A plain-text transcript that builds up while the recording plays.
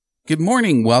Good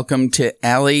morning. Welcome to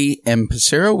Ali and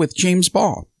Passero with James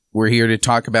Ball. We're here to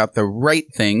talk about the right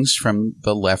things from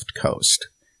the left coast.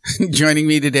 Joining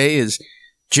me today is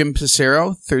Jim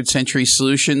Passero, Third Century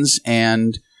Solutions,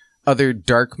 and other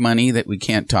dark money that we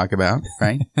can't talk about,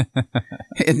 right?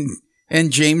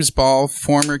 and James Ball,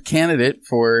 former candidate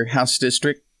for House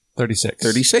District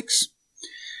 36.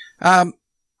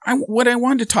 What I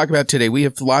wanted to talk about today, we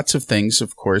have lots of things,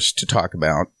 of course, to talk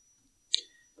about.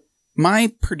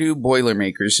 My Purdue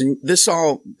Boilermakers, and this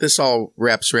all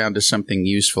wraps around to something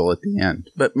useful at the end,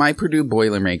 but my Purdue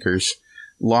Boilermakers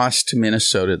lost to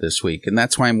Minnesota this week, and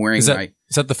that's why I'm wearing Is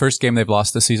that the first game they've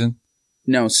lost this season?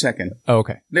 No, second. Oh,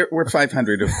 okay. We're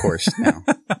 500, of course, now,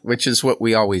 which is what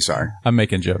we always are. I'm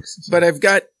making jokes. But I've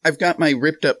got my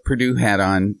ripped up Purdue hat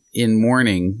on in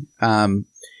mourning.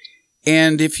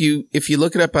 And if you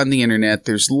look it up on the internet,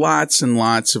 there's lots and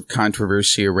lots of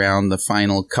controversy around the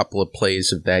final couple of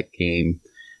plays of that game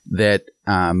that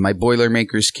my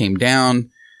Boilermakers came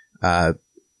down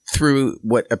through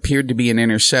what appeared to be an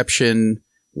interception.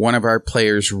 One of our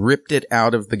players ripped it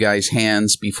out of the guy's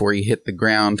hands before he hit the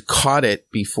ground, caught it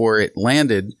before it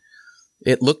landed.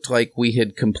 It looked like we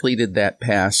had completed that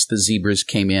pass. The Zebras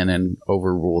came in and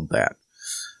overruled that.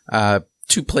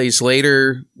 2 plays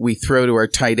later, we throw to our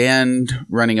tight end,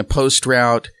 running a post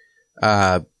route,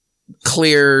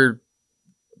 clear,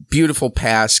 beautiful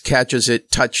pass, catches it,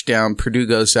 touchdown, Purdue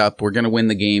goes up, we're going to win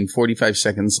the game, 45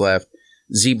 seconds left,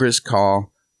 Zebras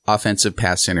call, offensive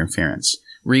pass interference.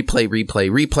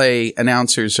 Replay,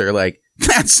 announcers are like,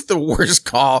 that's the worst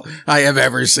call I have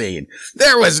ever seen.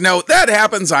 That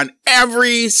happens on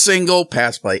every single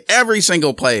pass play. Every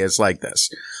single play is like this.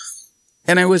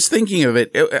 And I was thinking of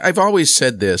it. I've always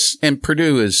said this, and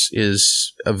Purdue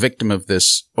is a victim of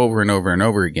this over and over and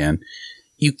over again.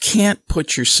 You can't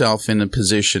put yourself in a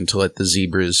position to let the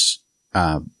Zebras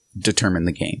determine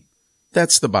the game.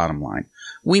 That's the bottom line.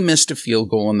 We missed a field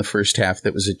goal in the first half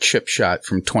that was a chip shot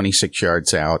from 26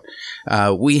 yards out.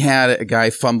 We had a guy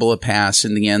fumble a pass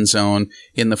in the end zone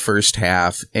in the first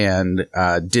half and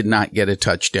did not get a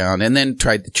touchdown, and then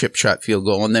tried the chip shot field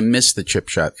goal and then missed the chip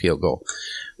shot field goal.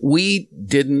 We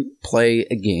didn't play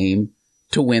a game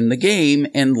to win the game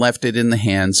and left it in the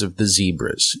hands of the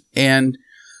Zebras. And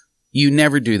you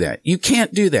never do that. You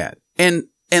can't do that. And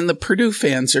the Purdue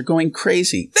fans are going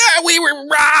crazy. We were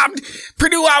robbed.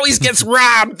 Purdue always gets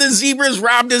robbed. The Zebras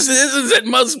robbed us. This is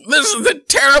a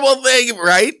terrible thing,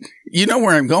 right? You know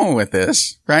where I'm going with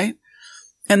this, right?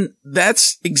 And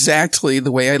that's exactly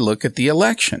the way I look at the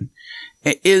election,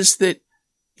 is that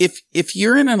if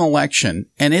you're in an election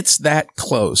and it's that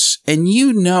close, and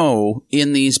you know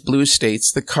in these blue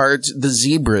states the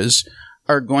Zebras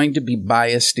are going to be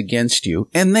biased against you,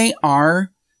 and they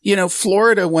are. You know,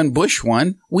 Florida, when Bush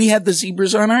won, we had the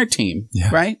Zebras on our team,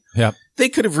 right? Yeah. They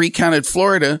could have recounted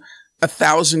Florida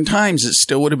 1,000 times. It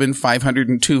still would have been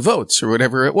 502 votes or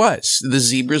whatever it was. The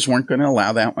Zebras weren't going to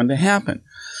allow that one to happen.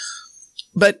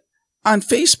 But on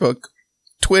Facebook,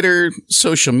 Twitter,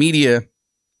 social media,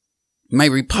 my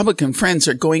Republican friends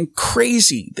are going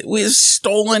crazy. It was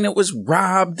stolen. It was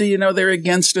robbed. You know, they're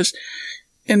against us.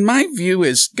 And my view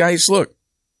is, guys, look.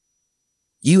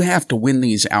 You have to win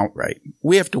these outright.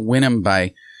 We have to win them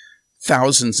by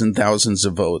thousands and thousands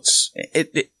of votes.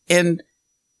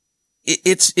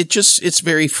 It's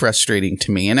very frustrating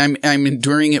to me. And I'm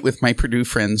enduring it with my Purdue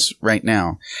friends right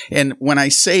now. And when I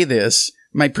say this,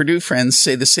 my Purdue friends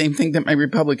say the same thing that my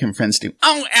Republican friends do.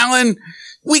 Oh, Alan,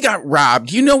 we got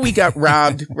robbed. You know we got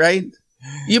robbed, right?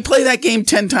 You play that game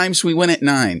 10 times, we win at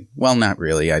 9. Well, not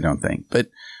really, I don't think.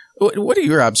 But what are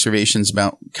your observations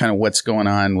about kind of what's going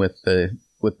on with the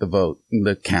vote,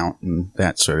 the count, and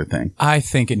that sort of thing? I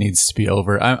think it needs to be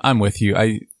over. I'm with you.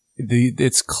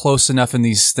 It's close enough in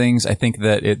these things. I think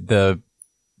that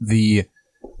the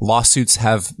lawsuits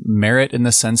have merit in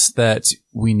the sense that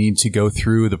we need to go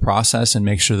through the process and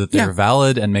make sure that they're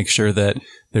valid and make sure that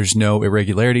there's no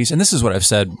irregularities. And this is what I've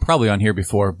said probably on here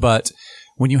before, but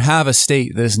when you have a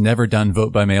state that has never done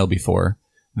vote by mail before,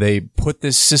 they put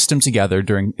this system together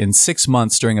in 6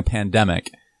 months during a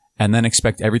pandemic and then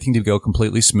expect everything to go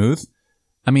completely smooth.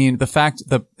 I mean,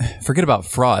 forget about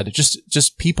fraud, just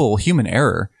human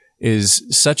error is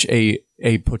such a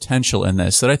potential in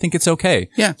this that I think it's okay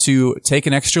to take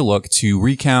an extra look, to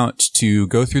recount, to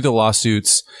go through the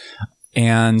lawsuits.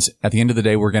 And at the end of the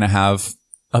day, we're going to have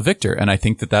a victor. And I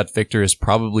think that victor is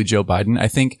probably Joe Biden. I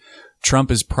think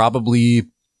Trump is probably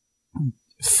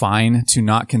fine to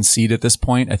not concede at this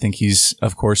point. I think he's,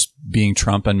 of course, being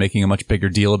Trump and making a much bigger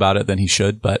deal about it than he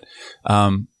should. But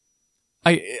I'm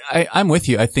with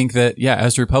you. I think that,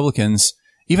 as Republicans,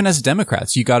 even as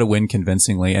Democrats, you got to win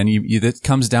convincingly. And it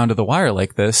comes down to the wire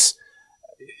like this.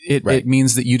 It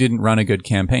means that you didn't run a good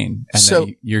campaign and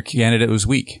that your candidate was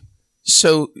weak.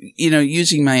 So,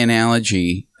 using my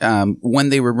analogy, when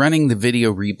they were running the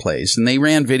video replays, and they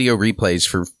ran video replays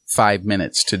for 5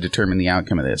 minutes to determine the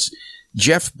outcome of this,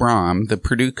 Jeff Brom, the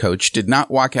Purdue coach, did not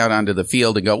walk out onto the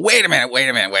field and go, wait a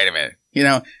minute.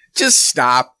 Just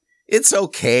stop. It's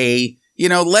okay.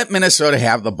 Let Minnesota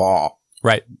have the ball.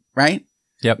 Right?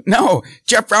 Yep. No,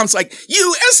 Jeff Brown's like,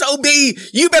 you SOB,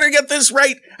 you better get this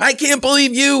right. I can't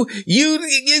believe you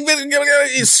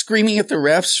is screaming at the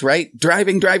refs, right?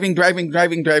 Driving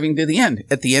to the end.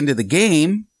 At the end of the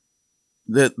game,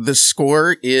 the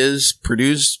score is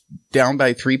Purdue's down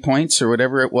by 3 points or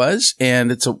whatever it was,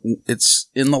 and it's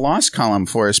in the loss column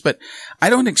for us. But I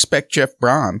don't expect Jeff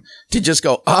Brom to just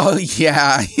go, oh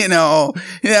yeah,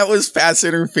 that was pass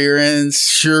interference,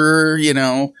 sure,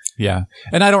 Yeah.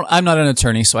 And I'm not an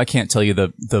attorney, so I can't tell you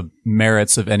the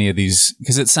merits of any of these,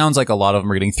 because it sounds like a lot of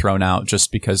them are getting thrown out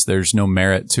just because there's no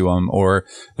merit to them, or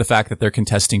the fact that they're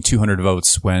contesting 200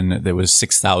 votes when there was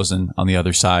 6,000 on the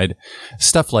other side,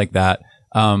 stuff like that.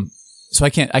 So I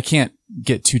can't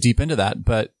get too deep into that,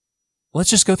 but let's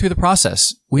just go through the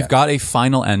process. We've got a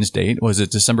final end date. Was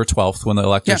it December 12th when the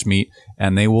electors meet,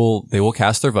 and they will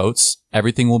cast their votes.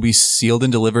 Everything will be sealed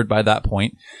and delivered by that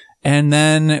point. And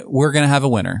then we're going to have a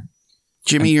winner.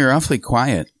 Jimmy, you're awfully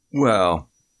quiet. Well,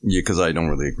 because I don't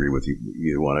really agree with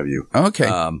either one of you. Okay.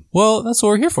 Well, that's what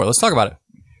we're here for. Let's talk about it.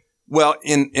 Well,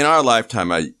 in our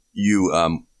lifetime,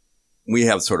 we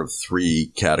have sort of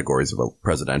 3 categories of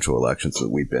presidential elections that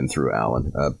we've been through,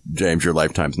 Alan. James, your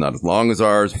lifetime's not as long as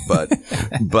ours, but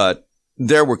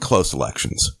there were close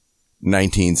elections.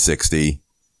 1960,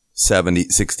 70,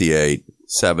 68,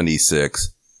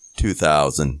 76,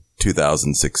 2000,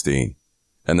 2016.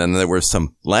 And then there were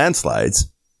some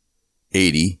landslides,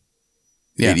 80,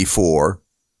 84,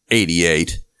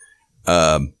 88,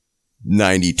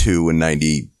 92 and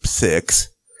 96.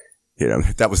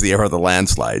 That was the era of the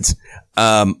landslides.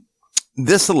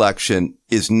 This election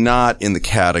is not in the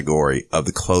category of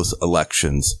the close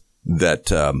elections that,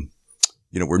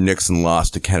 where Nixon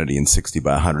lost to Kennedy in 60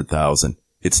 by 100,000.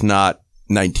 It's not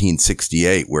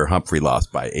 1968 where Humphrey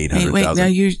lost by 800,000. Wait, now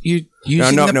you're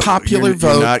using the popular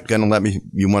vote. You're not going to let me,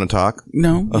 you want to talk?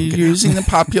 No, okay. You're using the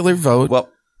popular vote. Well,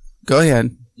 go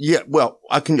ahead. Yeah, well,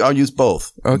 I'll use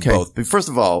both. Okay. Both. But first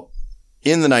of all,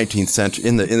 in the 19th century,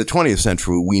 in the 20th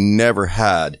century, we never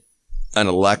had an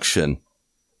election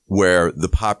where the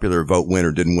popular vote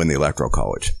winner didn't win the Electoral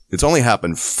College. It's only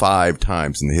happened 5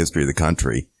 times in the history of the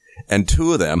country, and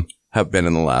 2 of them have been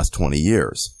in the last 20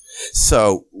 years.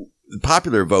 So the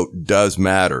popular vote does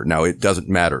matter. Now, it doesn't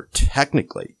matter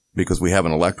technically because we have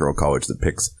an Electoral College that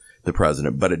picks the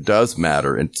president, but it does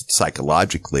matter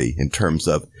psychologically in terms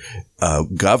of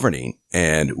governing.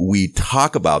 And we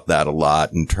talk about that a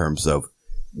lot in terms of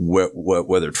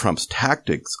whether Trump's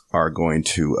tactics are going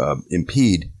to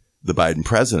impede the Biden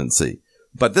presidency.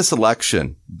 But this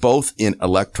election, both in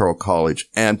Electoral College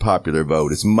and popular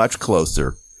vote, is much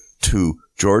closer to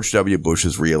George W.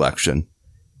 Bush's reelection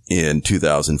in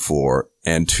 2004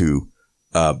 and to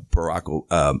Barack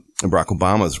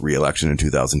Obama's reelection in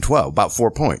 2012, about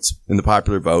 4 points in the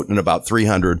popular vote and about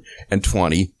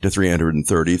 320 to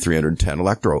 330, 310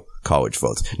 electoral college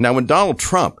votes. Now, when Donald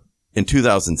Trump in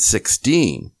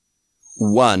 2016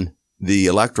 won the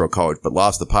electoral college but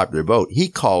lost the popular vote, he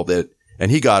called it,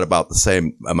 and he got about the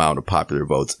same amount of popular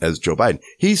votes as Joe Biden.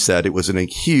 He said it was a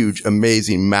huge,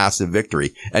 amazing, massive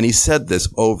victory, and he said this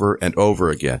over and over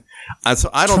again. And so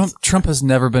Trump has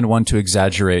never been one to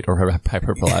exaggerate or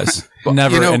hyperbolize. Well,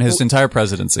 never in his entire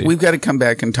presidency. We've got to come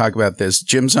back and talk about this.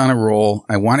 Jim's on a roll.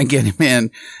 I want to get him in.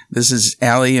 This is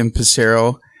Ali and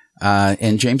Passero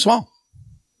and James Wall.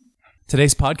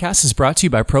 Today's podcast is brought to you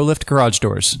by ProLift Garage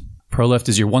Doors. ProLift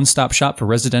is your one-stop shop for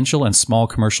residential and small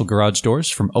commercial garage doors,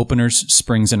 from openers,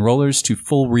 springs, and rollers to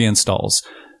full reinstalls.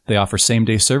 They offer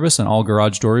same-day service on all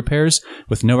garage door repairs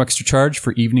with no extra charge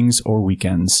for evenings or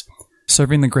weekends.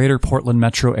 Serving the greater Portland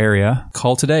metro area,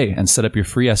 call today and set up your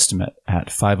free estimate at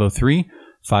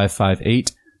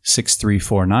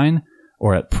 503-558-6349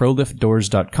 or at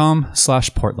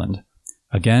proliftdoors.com/Portland.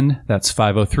 Again, that's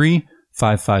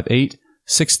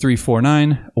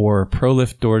 503-558-6349 or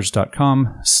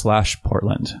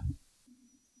proliftdoors.com/Portland.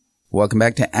 Welcome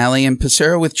back to Ali and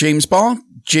Passero with James Ball.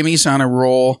 Jimmy's on a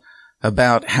roll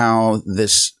about how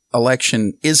this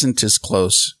election isn't as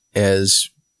close as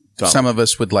some of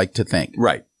us would like to think.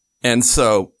 Right. And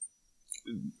so,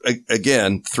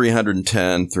 again,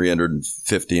 310,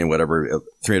 350 and whatever,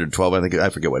 312, I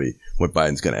forget what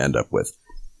Biden's going to end up with.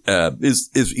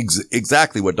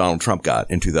 exactly what Donald Trump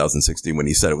got in 2016 when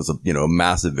he said it was a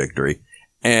massive victory.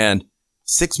 And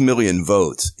 6 million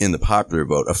votes in the popular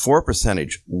vote, a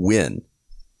 4% win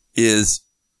is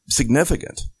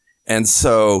significant. And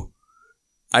so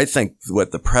I think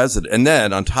what the president, and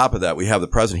then on top of that, we have the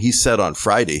president, he said on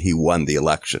Friday he won the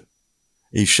election.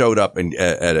 He showed up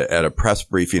at a press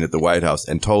briefing at the White House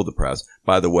and told the press,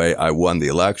 by the way, I won the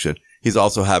election. He's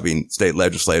also having state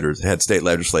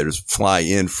legislators fly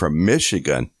in from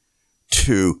Michigan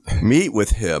to meet with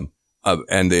him,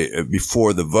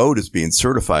 before the vote is being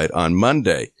certified on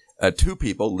Monday. Two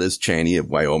people, Liz Cheney of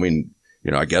Wyoming,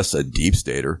 I guess a deep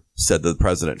stater, said that the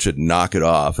president should knock it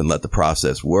off and let the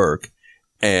process work.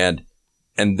 And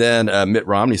then Mitt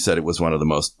Romney said it was one of the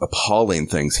most appalling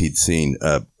things he'd seen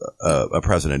a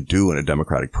president do in a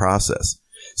democratic process.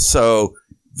 So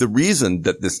the reason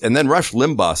that and then Rush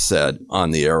Limbaugh said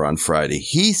on the air on Friday,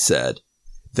 he said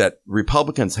that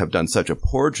Republicans have done such a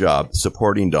poor job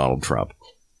supporting Donald Trump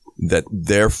that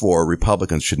therefore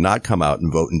Republicans should not come out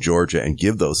and vote in Georgia and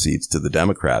give those seats to the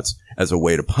Democrats as a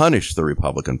way to punish the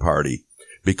Republican Party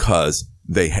because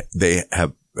they've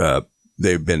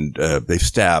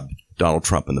stabbed Donald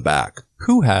Trump in the back.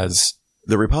 Who has?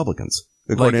 The Republicans,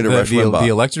 according to Rush Limbaugh. The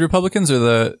elected Republicans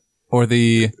or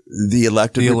the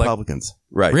elected Republicans,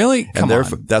 right? Really? Come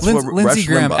on. That's what Lindsey Rush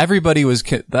Graham. Limbaugh. Everybody was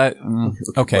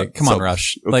okay. Come on,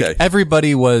 Rush. Okay. Like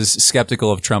everybody was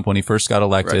skeptical of Trump when he first got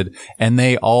elected, and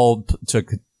they all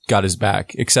got his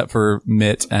back, except for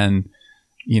Mitt and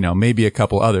maybe a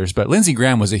couple others. But Lindsey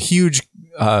Graham was a huge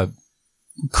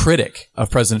critic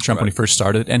of President Trump when he first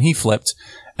started, and he flipped.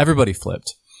 Everybody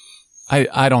flipped.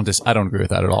 I don't agree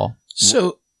with that at all.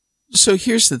 So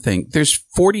here's the thing. There's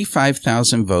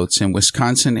 45,000 votes in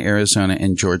Wisconsin, Arizona,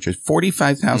 and Georgia.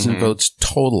 45,000 votes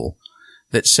total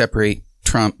that separate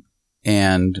Trump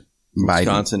and Biden.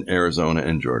 Wisconsin, Arizona,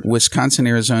 and Georgia. Wisconsin,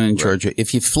 Arizona, and Georgia.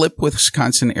 If you flip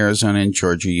Wisconsin, Arizona, and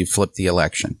Georgia, you flip the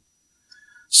election.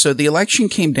 So the election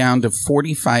came down to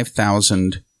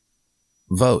 45,000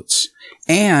 votes.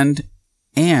 And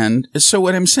so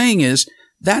what I'm saying is,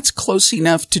 that's close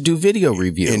enough to do video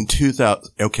review. In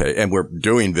 2000, okay, and we're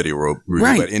doing video review,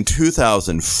 right. But in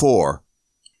 2004,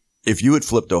 if you had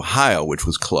flipped Ohio, which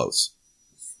was close,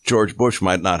 George Bush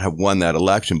might not have won that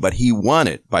election, but he won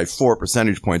it by 4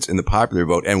 percentage points in the popular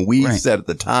vote. And we said at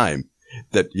the time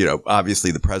that,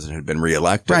 obviously the president had been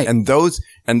reelected. Right. And those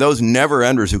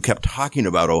never-enders who kept talking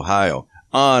about Ohio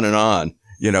on and on,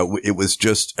 it was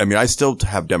just, I still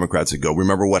have Democrats that go,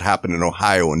 remember what happened in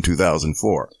Ohio in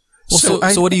 2004. Well,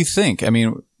 so what do you think?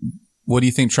 What do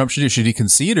you think Trump should do? Should he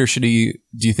concede or do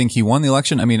you think he won the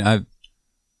election? I'm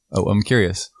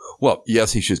curious. Well,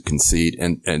 yes, he should concede.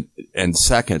 And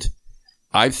second,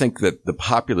 I think that the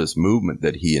populist movement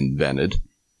that he invented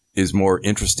is more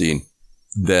interesting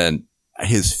than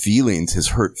his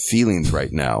hurt feelings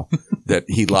right now that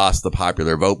he lost the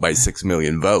popular vote by 6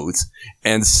 million votes.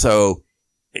 And so,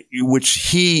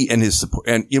 which he and his support,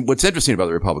 and what's interesting about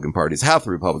the Republican Party is half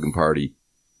the Republican Party,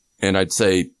 and I'd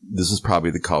say this is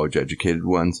probably the college-educated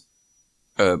ones,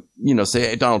 say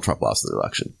hey, Donald Trump lost the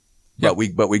election. Yep.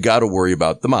 But we got to worry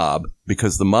about the mob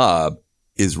because the mob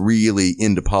is really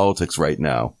into politics right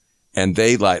now. And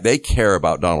they care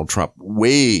about Donald Trump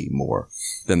way more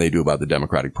than they do about the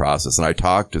democratic process. And I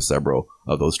talked to several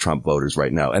of those Trump voters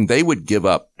right now, and they would give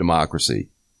up democracy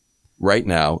right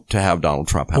now to have Donald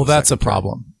Trump have that's a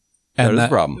problem. And that is a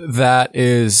problem. That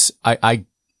is, I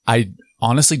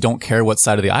honestly don't care what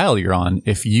side of the aisle you're on.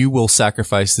 If you will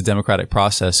sacrifice the democratic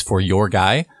process for your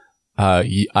guy,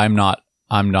 I'm not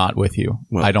with you.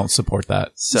 Well, I don't support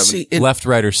that. Left,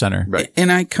 right, or center. Right. And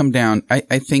I come down.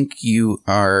 I think you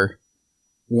are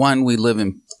one. We live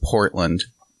in Portland,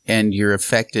 and you're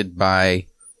affected by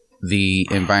the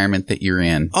environment that you're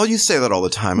in. Oh, you say that all the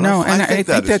time. No, I think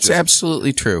that's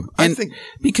absolutely true. And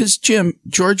because Jim,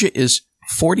 Georgia is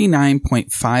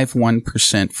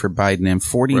 49.51% for Biden and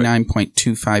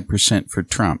 49.25% for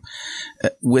Trump.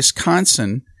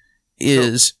 Wisconsin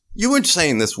is. So you weren't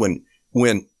saying this when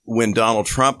Donald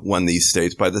Trump won these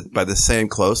states by the same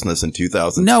closeness in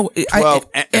 2012. No,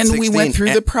 and 16, we went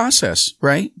through the process,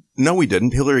 right? No, we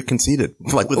didn't. Hillary conceded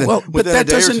within but that a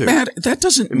day doesn't or two. matter. That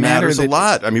doesn't matter. It matters a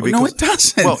lot. No, it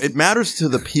doesn't. Well, it matters to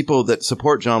the people that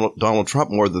support Donald Trump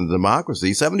more than the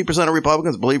democracy. 70% of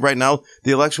Republicans believe right now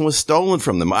the election was stolen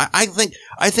from them. I think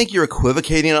you're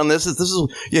equivocating on this.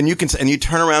 And you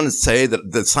turn around and say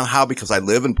that somehow because I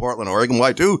live in Portland, Oregon, well,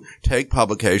 I do take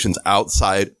publications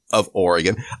outside of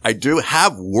Oregon. I do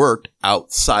have worked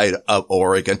outside of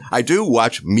Oregon. I do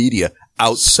watch media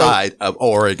outside of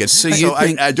Oregon. So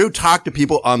I do talk to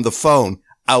people on the phone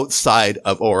outside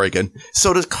of Oregon.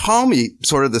 So to call me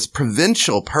sort of this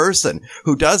provincial person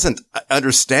who doesn't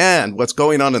understand what's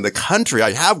going on in the country,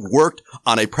 I have worked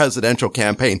on a presidential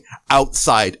campaign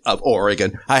outside of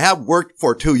Oregon. I have worked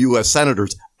for 2 U.S.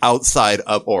 senators outside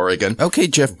of Oregon. Okay,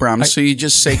 Jeff Brom. So you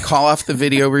just say, call off the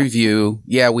video review.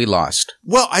 Yeah, we lost.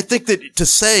 Well, I think that to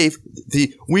save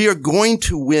we are going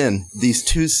to win these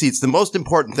 2 seats. The most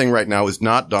important thing right now is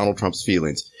not Donald Trump's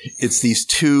feelings. It's these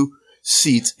 2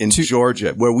 seats in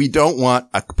Georgia where we don't want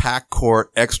a packed court,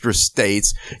 extra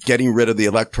states, getting rid of the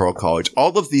Electoral College.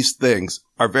 All of these things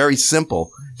are very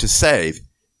simple to save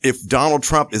if Donald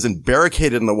Trump isn't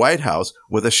barricaded in the White House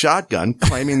with a shotgun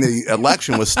claiming the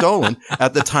election was stolen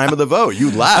at the time of the vote.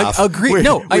 You laugh. I agree.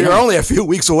 We're only a few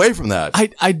weeks away from that.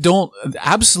 I don't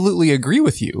absolutely agree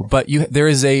with you, but there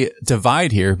is a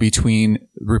divide here between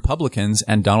Republicans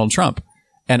and Donald Trump.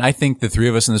 And I think the 3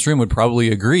 of us in this room would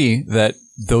probably agree that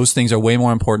those things are way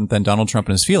more important than Donald Trump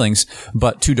and his feelings.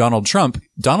 But to Donald Trump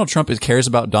cares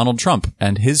about Donald Trump,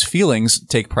 and his feelings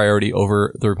take priority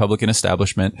over the Republican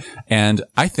establishment. And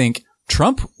I think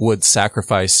Trump would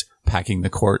sacrifice packing the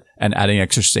court and adding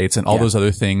extra states and all those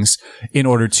other things in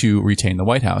order to retain the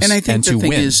White House. And I think the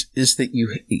thing is that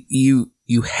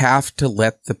you have to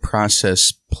let the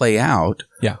process play out.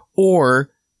 Yeah. Or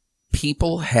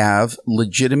people have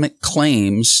legitimate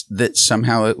claims that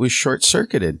somehow it was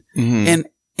short-circuited. Mm-hmm.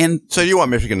 And so you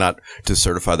want Michigan not to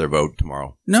certify their vote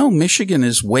tomorrow? No, Michigan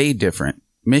is way different.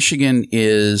 Michigan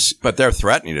is, but they're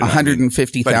threatening it.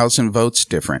 150,000 votes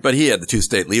different. But he had the 2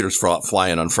 state leaders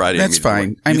flying on Friday. That's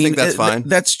fine. I mean, think that's fine.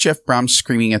 That's Jeff Brom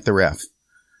screaming at the ref.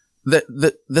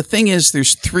 The thing is,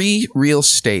 there's 3 real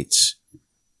states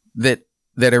that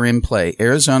are in play: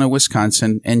 Arizona,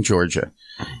 Wisconsin, and Georgia.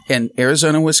 And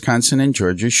Arizona, Wisconsin, and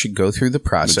Georgia should go through the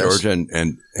process. Georgia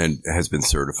and has been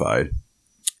certified.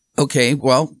 Okay,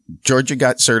 well, Georgia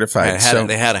got certified.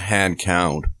 They had a hand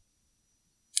count.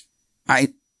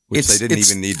 Which they didn't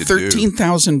even need to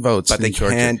 13,000 votes. But they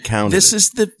hand counted. This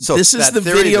is the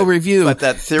video review. But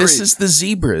that theory, this is the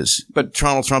zebras. But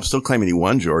Donald Trump's still claiming he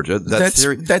won Georgia.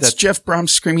 That's Jeff Brom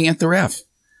screaming at the ref.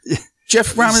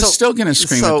 Jeff Brom is still going to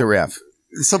scream at the ref.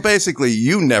 So basically,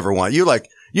 you never want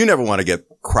to get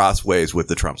crossways with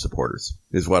the Trump supporters,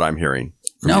 is what I'm hearing.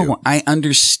 No, I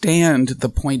understand the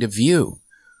point of view.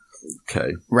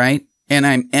 Okay. Right? And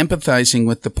I'm empathizing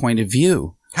with the point of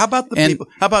view. How about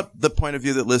How about the point of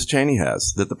view that Liz Cheney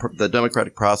has, that the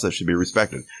democratic process should be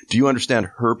respected? Do you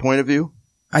understand her point of view?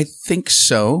 I think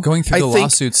so. Going through the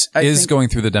lawsuits is going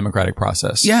through the democratic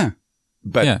process. Yeah.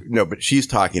 But she's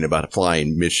talking about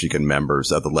flying Michigan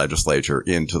members of the legislature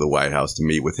into the White House to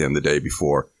meet with him the day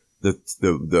before,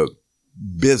 the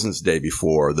business day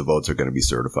before the votes are going to be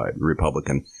certified,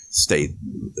 Republican state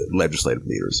legislative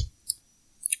leaders.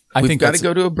 We've got to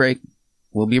go to a break.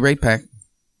 We'll be right back.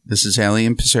 This is Allie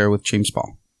and Pissarro with James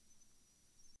Paul.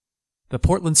 The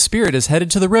Portland Spirit is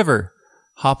headed to the river.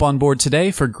 Hop on board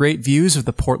today for great views of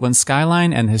the Portland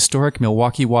skyline and historic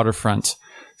Milwaukee waterfront.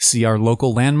 See our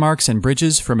local landmarks and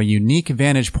bridges from a unique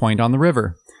vantage point on the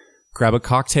river. Grab a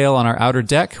cocktail on our outer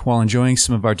deck while enjoying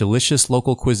some of our delicious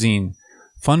local cuisine.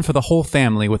 Fun for the whole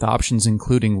family with options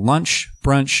including lunch,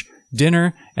 brunch,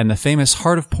 dinner, and the famous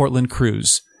Heart of Portland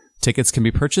cruise. Tickets can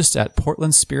be purchased at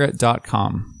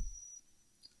portlandspirit.com.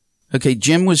 Okay,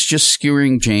 Jim was just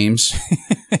skewering James.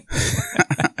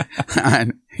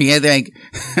 He think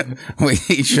we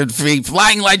should be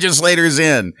flying legislators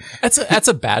in. That's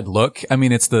a bad look. I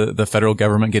mean, it's the federal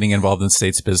government getting involved in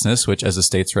states' business, which as a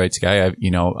states' rights guy,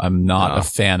 I'm not a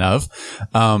fan of.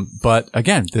 But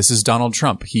again, this is Donald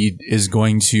Trump. He is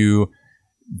going to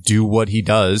do what he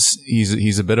does.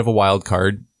 He's a bit of a wild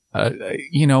card.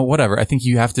 Whatever. I think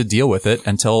you have to deal with it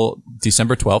until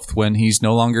December 12th when he's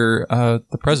no longer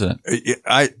the president.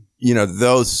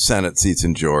 Those Senate seats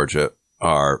in Georgia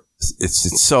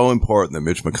it's so important that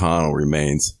Mitch McConnell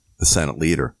remains the Senate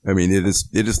leader. I mean, it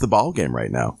is the ball game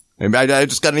right now. I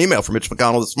just got an email from Mitch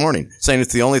McConnell this morning saying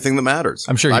it's the only thing that matters.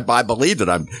 I'm sure. I believe it.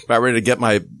 I'm about ready to get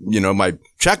my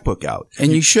checkbook out.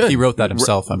 And you should. He wrote that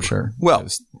himself, I'm sure. Well,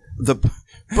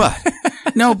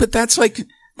 no, but that's like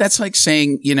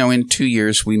saying, in 2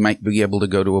 years we might be able to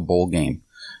go to a bowl game.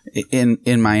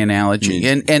 In my analogy,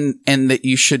 and that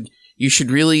you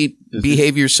should really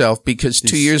behave yourself because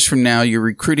 2 years from now your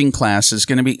recruiting class is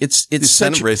going to be it's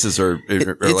Senate races are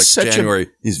like January.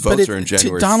 These votes are in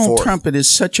January. To Donald 4th. Trump, it is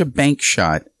such a bank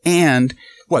shot. And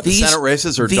the Senate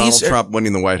races or Donald Trump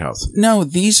winning the White House? No,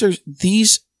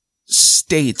 these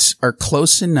states are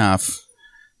close enough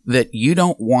that you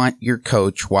don't want your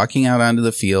coach walking out onto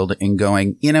the field and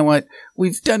going, you know what?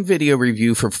 We've done video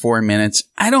review for 4 minutes.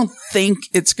 I don't think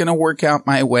it's going to work out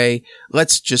my way.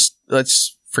 Let's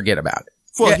forget about it.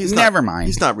 Well, Yeah, never mind.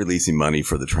 He's not releasing money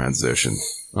for the transition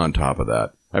on top of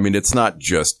that. I mean, it's not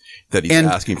just that he's And-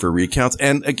 asking for recounts.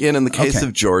 And again, in the case Okay.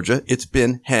 of Georgia, it's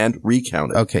been hand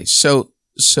recounted. Okay, so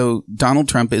Donald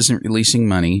Trump isn't releasing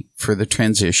money for the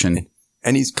transition.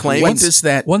 And he's claiming... What does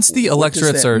that Once the what does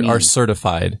electorates that are mean?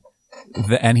 certified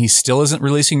and he still isn't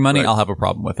releasing money, Right. I'll have a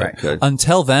problem with it. Right. Okay.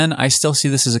 Until then, I still see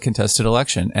this as a contested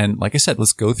election. And like I said,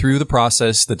 let's go through the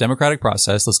process, the democratic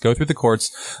process. Let's go through the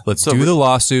courts. Let's do the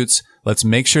lawsuits. Let's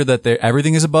make sure that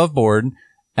everything is above board.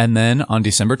 And then on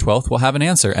December 12th, we'll have an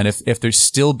answer. And if there's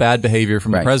still bad behavior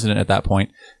from the Right. president at that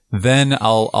point, then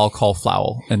I'll call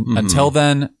foul. And until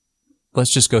then,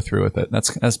 let's just go through with it.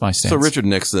 That's my stance. So Richard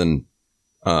Nixon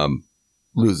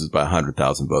loses by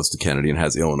 100,000 votes to Kennedy and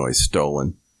has Illinois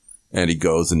stolen. And he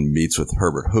goes and meets with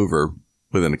Herbert Hoover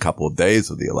within a couple of days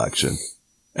of the election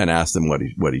and asks him what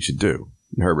he should do.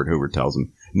 And Herbert Hoover tells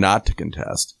him not to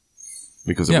contest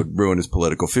because it would ruin his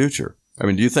political future. I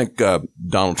mean, do you think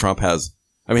Donald Trump has...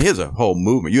 I mean, he has a whole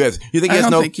movement. You think he I has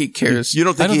don't think he cares. You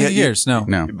don't think I don't think he cares. No.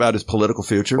 about his political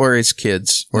future or his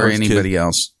kids or his anybody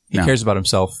else. He No. cares about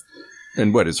himself.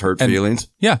 and what his hurt And- feelings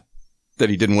Yeah. that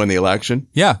he didn't win the election.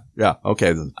 Yeah. Yeah.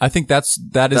 Okay. I think that is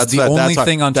the only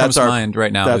thing on Trump's mind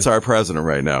right now. That's our president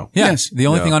right now. Yeah. Yes. The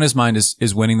only thing on his mind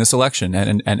is winning this election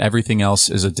and everything else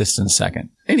is a distant second.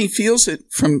 And he feels it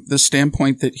from the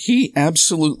standpoint that he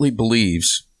absolutely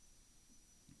believes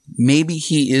maybe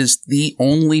he is the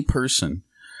only person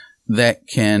that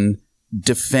can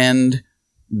defend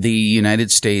the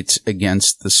United States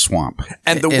against the swamp.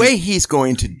 And the way he's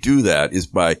going to do that is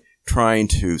by trying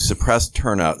to suppress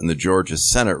turnout in the Georgia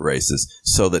Senate races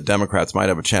so that Democrats might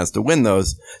have a chance to win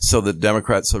those so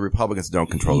Republicans don't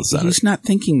control the Senate. He's not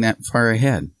thinking that far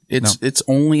ahead. It's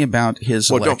only about his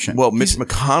election. Mitch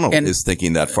McConnell is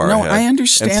thinking that far No, ahead. I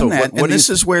understand And so that. what And this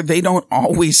is where they don't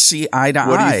always see eye to eye.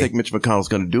 What do you think Mitch McConnell's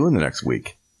going to do in the next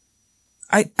week?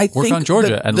 I think on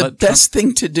Georgia and the let best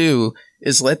thing to do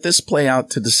is let this play out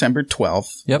to December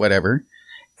 12th, whatever.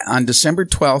 On December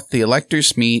 12th, the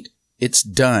electors meet. It's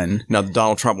done. Now,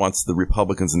 Donald Trump wants the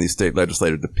Republicans in these state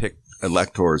legislators to pick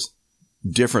electors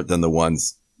different than the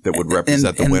ones that would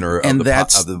represent the winner of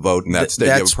the vote in that state.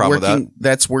 Do you have a problem with that?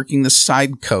 That's working the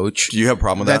side coach. Do you have a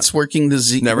problem with that? That's working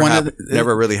the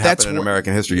Never really happened in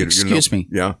American history. Excuse me.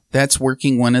 Yeah. That's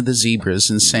working one of the zebras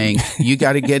and saying, you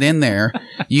got to get in there.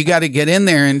 You got to get in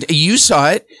there. And you saw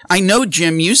it. I know,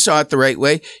 Jim, you saw it the right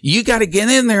way. You got to get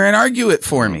in there and argue it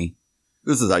for me.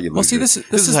 This is how you lose. This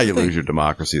is how you lose your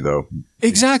democracy, though.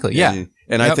 Exactly. Yeah.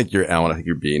 And I think Alan, I think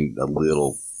you're being a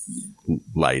little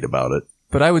light about it.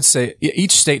 But I would say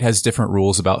each state has different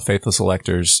rules about faithless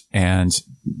electors and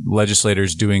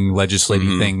legislators doing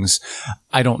legislative things.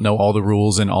 I don't know all the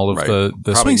rules in all of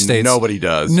the swing states. Nobody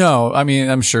does. No, I mean,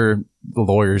 I'm sure the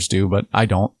lawyers do, but I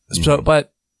don't. So,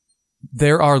 but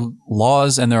there are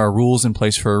laws and there are rules in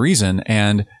place for a reason,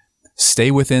 and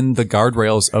stay within the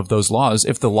guardrails of those laws.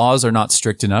 If the laws are not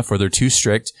strict enough or they're too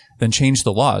strict, then change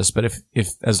the laws. But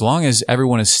if as long as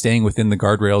everyone is staying within the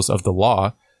guardrails of the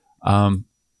law,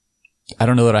 I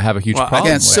don't know that I have a huge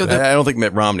problem with it. I don't think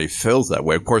Mitt Romney feels that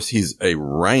way. Of course, he's a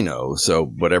rhino, so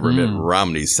whatever Mitt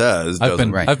Romney says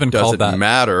doesn't matter. Right.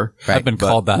 I've been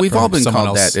called that. We've all been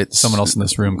called else, that. Someone else in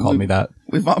this room called me that.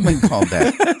 We've all been called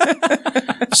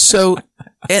that. So,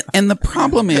 and the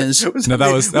problem is, no,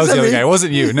 that was the other guy. It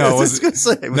wasn't you. No,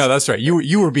 no, that's right.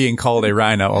 You were being called a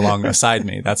rhino alongside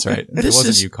me. That's right. It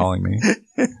wasn't you calling me.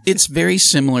 It's very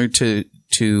similar to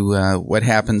what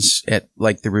happens at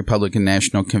like the Republican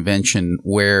National Convention,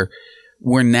 where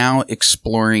we're now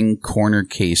exploring corner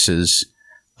cases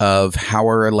of how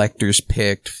are electors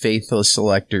picked, faithless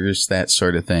electors, that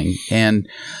sort of thing. And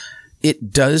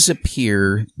it does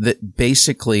appear that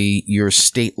basically your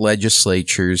state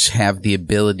legislatures have the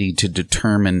ability to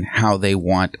determine how they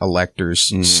want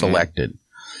electors selected.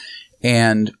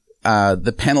 And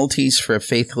the penalties for a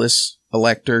faithless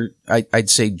elector, I'd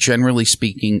say generally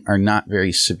speaking, are not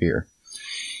very severe.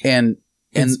 And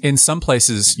in some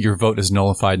places, your vote is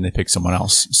nullified and they pick someone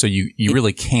else. So you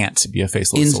really can't be a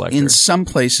faceless elector. In some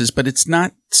places, but it's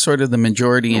not sort of the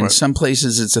majority. In some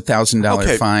places, it's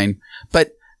 $1,000 fine.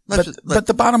 But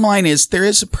the bottom line is there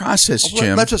is a process,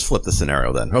 Jim. Let's just flip the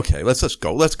scenario then. Okay, let's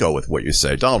go with what you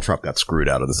say. Donald Trump got screwed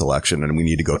out of this election, and we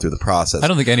need to go through the process. I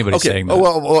don't think anybody's saying that.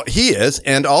 Well, he is,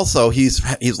 and also he's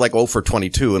like 0 for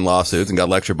 22 in lawsuits, and got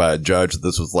lectured by a judge.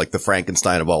 This was like the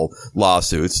Frankenstein of all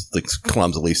lawsuits, like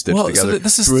clumsily stitched together.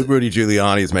 So Rudy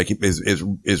Giuliani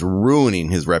is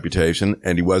ruining his reputation,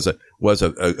 and he was a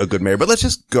good mayor. But let's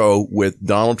just go with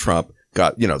Donald Trump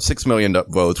got 6 million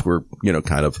votes were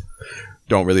kind of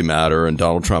don't really matter, and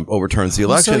Donald Trump overturns the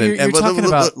election. So you're talking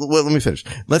about. Well, let me finish.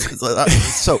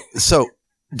 So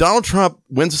Donald Trump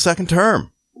wins a second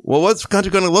term. Well, what's the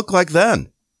country going to look like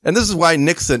then? And this is why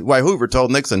Hoover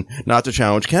told Nixon not to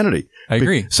challenge Kennedy. I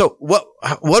agree. So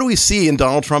what do we see in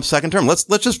Donald Trump's second term? Let's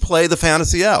just play the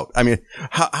fantasy out. I mean,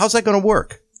 how's that going to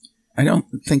work? I don't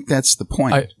think that's the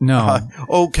point. No.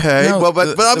 Okay. No, well,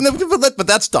 but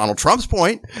that's Donald Trump's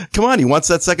point. Come on. He wants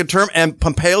that second term. And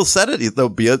Pompeo said it. There'll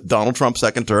be a Donald Trump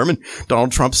second term. And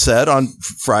Donald Trump said on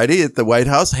Friday at the White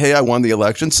House, hey, I won the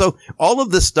election. So all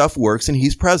of this stuff works and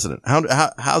he's president.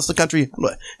 How's the country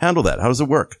handle that? How does it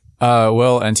work?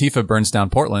 Well, Antifa burns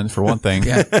down Portland for one thing.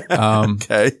 Yeah.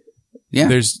 Okay. Yeah.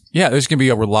 There's going to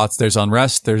be lots. There's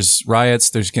unrest. There's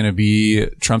riots.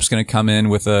 Trump's going to come in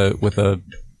with a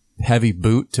heavy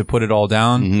boot to put it all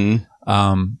down.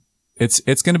 Mm-hmm.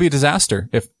 It's going to be a disaster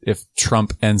if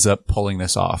Trump ends up pulling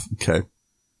this off. Okay.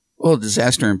 Well,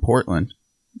 disaster in Portland.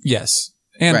 Yes.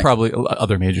 And Right. probably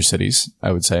other major cities,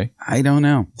 I would say. I don't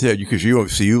know. Yeah, because you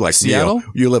like Seattle? Neil,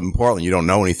 you live in Portland. You don't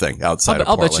know anything outside of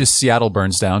I'll Portland. bet you Seattle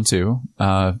burns down too.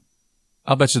 I'll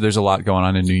bet you there's a lot going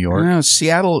on in New I York. don't know.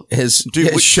 Seattle has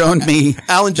shown me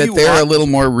Alan, do that you they're want- a little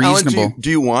more reasonable. Alan,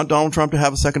 do you want Donald Trump to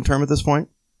have a second term at this point?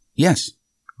 Yes.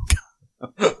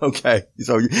 Okay.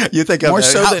 So you think More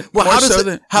so than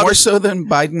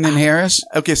Biden and Harris?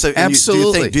 Okay. So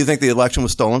Absolutely. do you think the election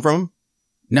was stolen from him?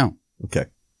 No. Okay.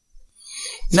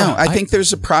 No, I think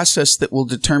there's a process that will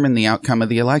determine the outcome of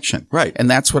the election. Right. And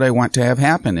that's what I want to have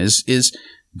happen is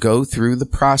go through the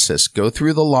process, go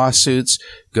through the lawsuits,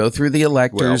 go through the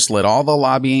electors, let all the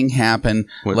lobbying happen,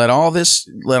 let all this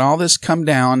come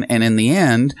down. And in the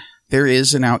end, there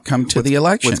is an outcome to the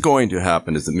election. What's going to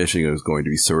happen is that Michigan is going to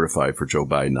be certified for Joe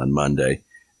Biden on Monday.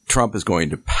 Trump is going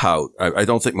to pout. I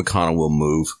don't think McConnell will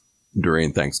move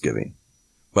during Thanksgiving,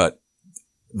 but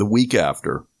the week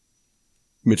after,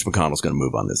 Mitch McConnell's going to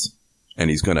move on this,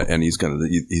 and he's going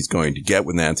to get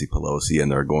with Nancy Pelosi,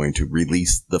 and they're going to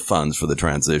release the funds for the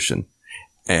transition.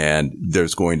 And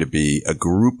there's going to be a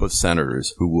group of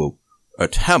senators who will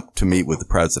attempt to meet with the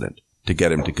president to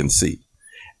get him to concede.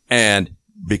 And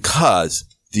because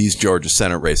these Georgia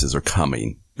Senate races are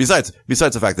coming, besides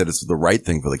the fact that it's the right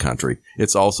thing for the country,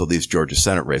 it's also these Georgia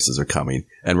Senate races are coming.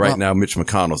 And right now, Mitch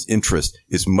McConnell's interest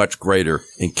is much greater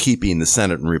in keeping the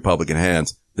Senate in Republican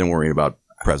hands than worrying about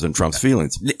President Trump's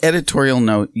feelings. The editorial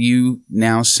note, you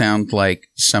now sound like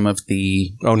some of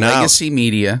the legacy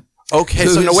media. Okay,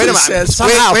 so no, wait a minute.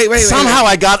 Somehow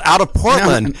I got out of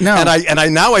Portland, and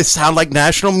I sound like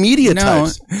national media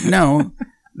types. No,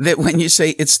 that when you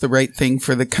say it's the right thing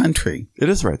for the country, it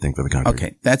is the right thing for the country.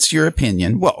 Okay, that's your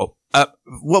opinion. Well,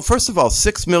 first of all,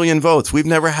 6 million votes. We've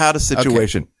never had a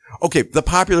situation. Okay, the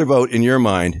popular vote in your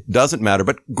mind doesn't matter,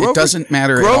 but it doesn't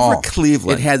matter at all. Grover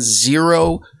Cleveland, it has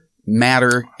zero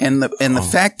matter, and the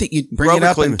fact that you bring it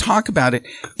up and talk about it,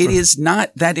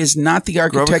 that is not the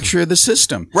architecture of the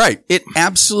system. Right. It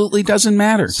absolutely doesn't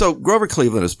matter. So Grover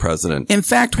Cleveland is president. In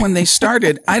fact, when they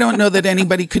started, I don't know that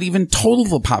anybody could even total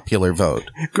the popular vote.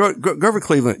 Grover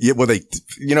Cleveland,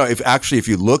 if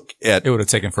you look at, it would have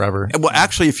taken forever. Well,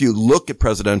 actually, if you look at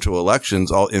presidential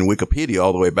elections in Wikipedia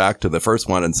all the way back to the first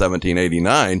one in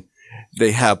 1789,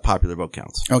 they have popular vote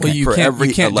counts. Okay. Well, you can't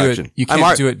election. Do it. You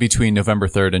can't do it between November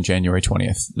 3rd and January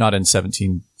 20th. Not in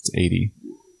 1780.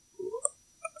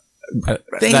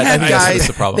 They had guys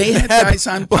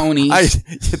on ponies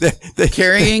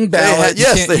carrying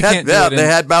ballots. They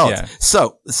had ballots. Yeah.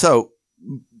 So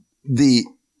in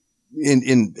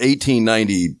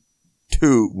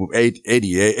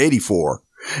 1892, 84,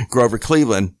 Grover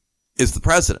Cleveland is the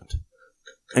president,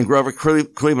 and Grover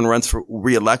Cleveland runs for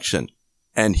re-election,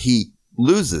 and he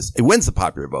loses. He wins the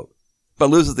popular vote, but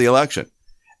loses the election.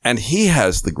 And he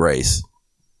has the grace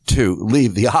to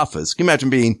leave the office. Can you imagine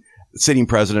being sitting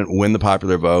president, win the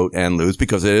popular vote, and lose?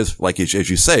 Because it is, like as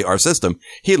you say, our system.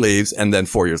 He leaves, and then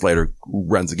 4 years later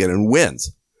runs again and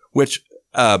wins. Which,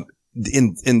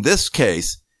 in this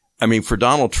case, I mean, for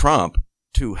Donald Trump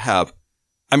to have,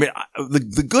 I mean,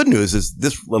 the good news is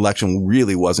this election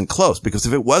really wasn't close, because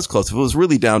if it was close, if it was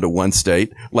really down to one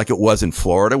state, like it was in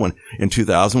Florida in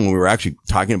 2000, when we were actually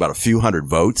talking about a few hundred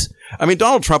votes, I mean,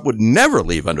 Donald Trump would never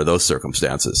leave under those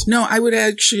circumstances. No, I would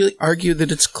actually argue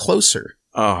that it's closer.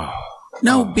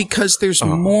 Because there's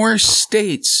more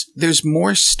states. There's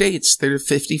more states that are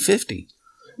 50-50.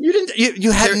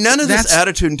 You had none of this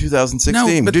attitude in 2016.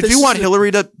 No, but did you want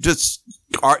Hillary to just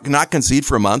not concede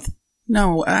for a month?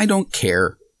 No, I don't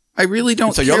care. I really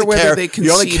don't care whether they concede.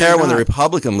 You only care when the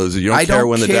Republican loses. You don't care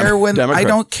when the Democrat. I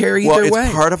don't care either way.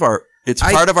 It's part of our It's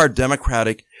part of our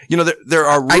democratic, there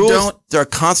are rules, there are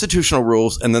constitutional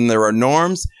rules, and then there are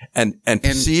norms and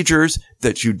procedures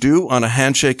that you do on a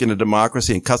handshake in a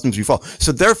democracy and customs you follow.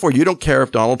 So therefore, you don't care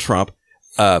if Donald Trump,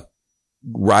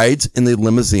 rides in the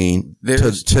limousine to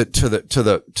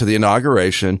the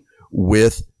inauguration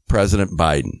with President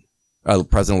Biden,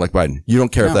 President-elect Biden. You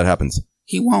don't care if that happens.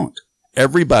 He won't.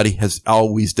 Everybody has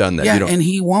always done that. Yeah, and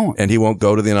he won't. And he won't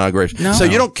go to the inauguration. No. So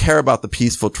you don't care about the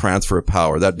peaceful transfer of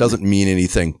power. That doesn't mean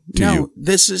anything to you.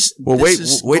 This is... Well,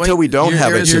 wait till we don't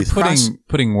have it. You're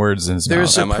putting words in his mouth.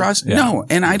 There's a process. No,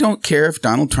 and I don't care if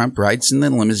Donald Trump rides in the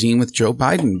limousine with Joe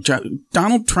Biden.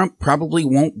 Donald Trump probably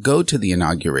won't go to the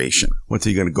inauguration. What's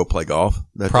he going to go play golf?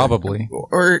 Probably.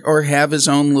 Or have his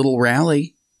own little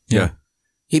rally. Yeah.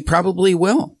 He probably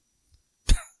will.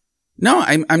 No,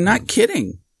 I'm not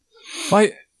kidding. Well,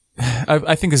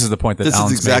 I think this is the point that this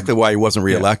Alan's is exactly made. why he wasn't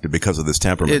reelected because of this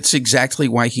temperament. It's exactly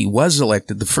why he was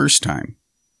elected the first time.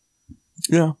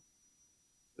 Yeah.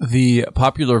 The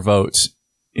popular vote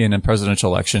in a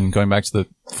presidential election, going back to the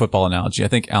football analogy, I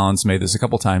think Alan's made this a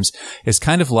couple times, is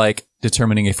kind of like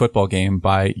determining a football game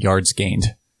by yards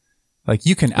gained. Like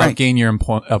you can outgain your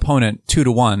opponent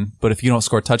 2-1, but if you don't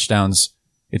score touchdowns,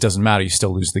 it doesn't matter. You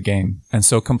still lose the game. And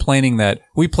so complaining that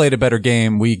we played a better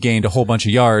game, we gained a whole bunch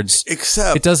of yards,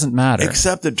 it doesn't matter.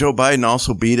 Except that Joe Biden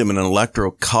also beat him in an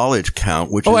electoral college count,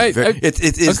 which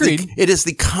it is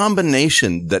the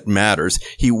combination that matters.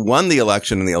 He won the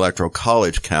election in the electoral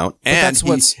college count,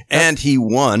 and he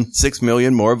won 6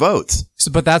 million more votes.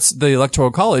 But that's the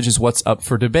electoral college is what's up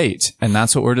for debate. And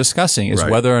that's what we're discussing is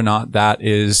whether or not that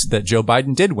Joe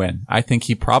Biden did win. I think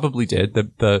he probably did.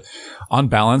 The on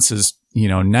balance is,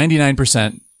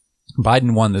 99%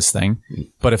 Biden won this thing.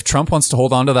 But if Trump wants to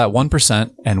hold on to that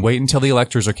 1% and wait until the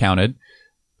electors are counted,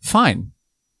 fine.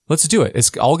 Let's do it.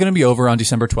 It's all going to be over on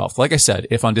December 12th. Like I said,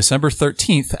 if on December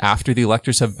 13th, after the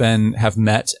electors have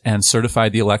met and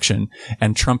certified the election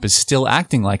and Trump is still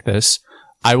acting like this,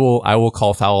 I will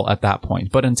call foul at that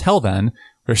point. But until then,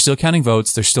 they're still counting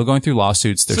votes. They're still going through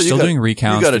lawsuits. They're still doing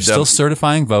recounts. They're still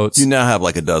certifying votes. You now have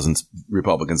like a dozen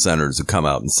Republican senators who come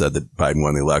out and said that Biden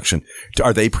won the election.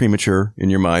 Are they premature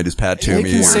in your mind? Is Pat Toomey?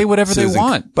 They can say whatever they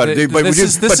want. But do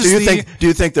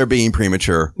you think they're being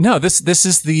premature? No, this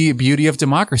is the beauty of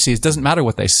democracy. It doesn't matter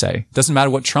what they say. It doesn't matter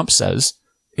what Trump says.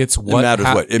 It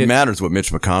matters what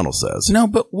Mitch McConnell says. No,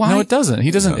 but why? No, it doesn't.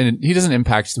 He doesn't. He doesn't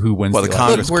impact who wins. Well, the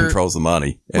Congress controls the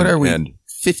money. What are we?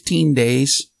 15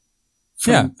 days.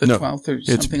 From the 12th or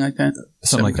something like that?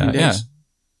 Something like that, yeah.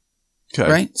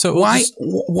 Okay. Right? So why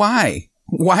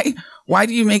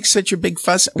do you make such a big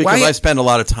fuss? Because I spend a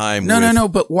lot of time No,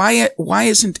 but why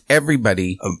isn't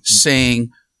everybody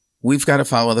saying we've got to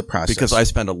follow the process? Because I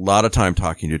spend a lot of time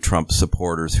talking to Trump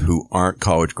supporters who aren't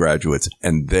college graduates,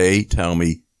 and they tell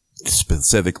me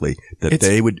specifically that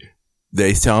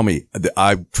they tell me that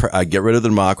I get rid of the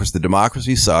democracy. The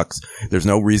democracy sucks. There's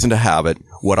no reason to have it.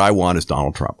 What I want is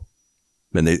Donald Trump.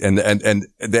 And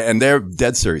they're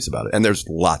dead serious about it. And there's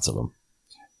lots of them.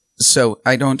 So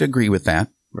I don't agree with that.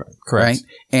 Right. Correct.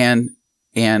 Right?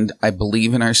 And I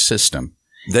believe in our system.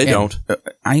 They don't.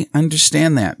 I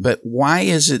understand that. But why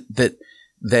is it that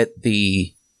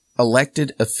the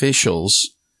elected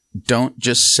officials don't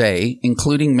just say,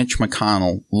 including Mitch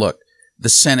McConnell, look, the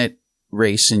Senate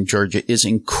race in Georgia is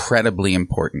incredibly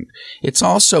important. It's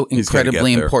also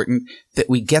incredibly important that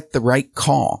we get the right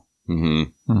call.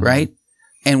 Mm-hmm. Right?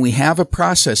 And we have a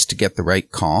process to get the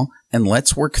right call, and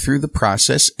let's work through the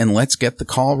process and let's get the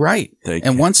call right.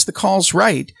 And once the call's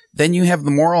right, then you have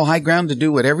the moral high ground to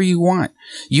do whatever you want.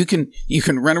 You can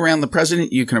run around the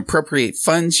president. You can appropriate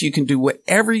funds. You can do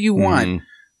whatever you want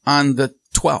on the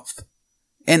 12th.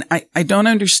 And I don't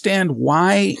understand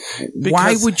why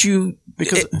would you,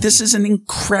 because this is an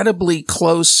incredibly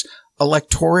close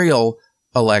electoral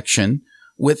election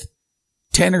with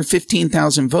 10 or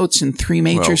 15,000 votes in 3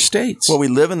 major states. Well, we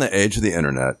live in the age of the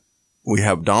internet. We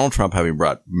have Donald Trump having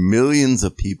brought millions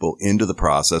of people into the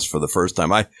process for the first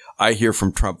time. I hear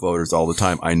from Trump voters all the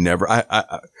time.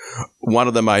 One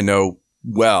of them I know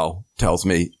well tells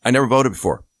me, I never voted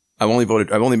before. I've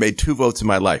only made 2 votes in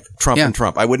my life. Trump and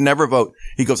Trump. I would never vote.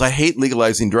 He goes, I hate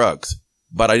legalizing drugs,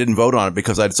 but I didn't vote on it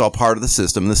because it's all part of the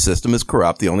system. The system is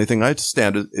corrupt. The only thing I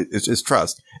stand is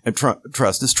trust, and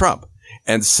trust is Trump.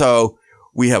 And so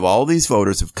we have all these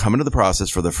voters who've come into the process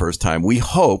for the first time. We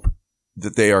hope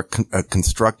that they are a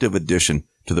constructive addition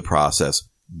to the process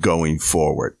going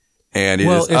forward. And it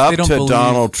is up to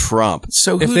Donald Trump.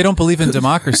 So if they don't believe in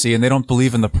democracy and they don't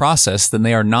believe in the process, then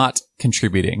they are not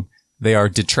contributing. They are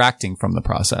detracting from the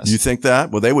process. You think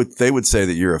that? Well, they would say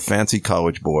that you're a fancy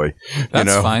college boy.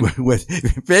 That's fine.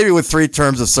 With maybe with 3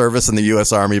 terms of service in the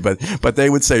U.S. Army, but they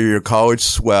would say you're a college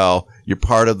swell. You're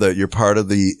part of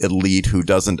the elite who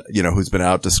doesn't, who's been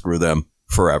out to screw them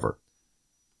forever.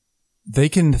 They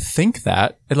can think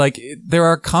that. Like, there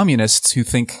are communists who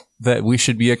think that we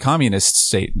should be a communist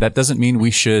state. That doesn't mean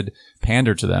we should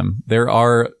pander to them. There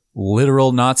are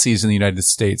literal Nazis in the United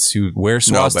States who wear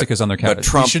swastikas on their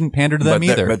cabinets. You shouldn't pander to them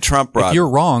either. But Trump if you're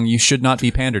wrong, you should not be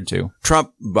pandered to.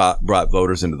 Trump brought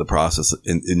voters into the process,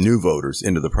 in new voters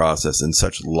into the process in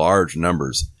such large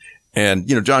numbers. And,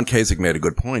 John Kasich made a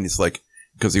good point. He's like,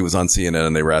 because he was on CNN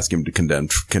and they were asking him to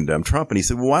condemn Trump. And he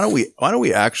said, well, why don't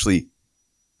we actually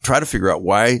try to figure out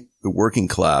why the working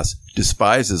class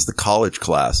despises the college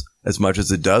class as much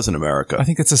as it does in America? I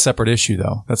think it's a separate issue,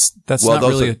 though. That's not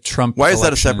really a Trump. Why is election.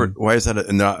 that a separate? Why is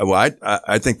that?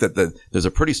 I think that there's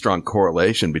a pretty strong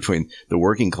correlation between the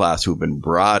working class who've been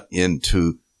brought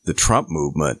into the Trump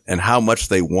movement and how much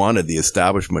they wanted the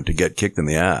establishment to get kicked in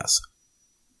the ass.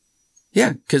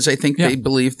 Yeah, because I think they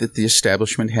believe that the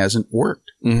establishment hasn't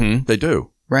worked. Mm-hmm. They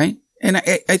do, right? And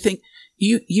I think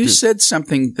you said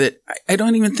something that I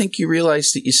don't even think you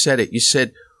realized that you said it. You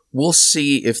said, we'll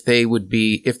see if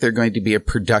they're going to be a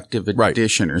productive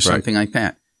addition or something like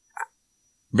that.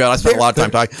 Yeah, I spent a lot of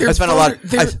time talking. I spent a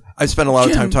lot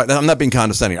of time talking. I'm not being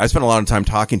condescending. I spent a lot of time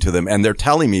talking to them, and they're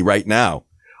telling me right now,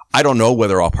 I don't know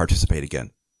whether I'll participate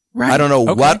again. Right. I don't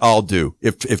know what I'll do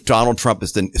if Donald Trump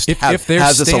has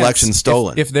this election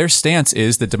stolen. If their stance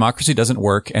is that democracy doesn't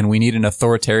work and we need an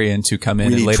authoritarian to come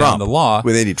in and lay down the law,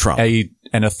 we need Trump.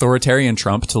 An authoritarian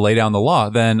Trump to lay down the law,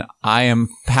 then I am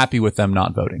happy with them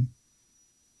not voting.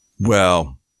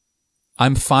 Well,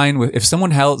 I'm fine with if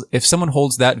someone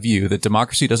holds that view that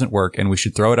democracy doesn't work and we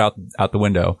should throw it out the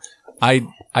window.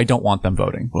 I don't want them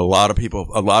voting. Well, a lot of people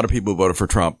who voted for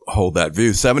Trump hold that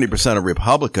view. 70% of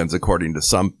Republicans, according to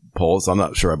some polls, I'm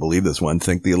not sure I believe this one,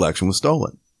 think the election was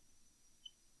stolen.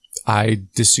 I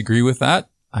disagree with that.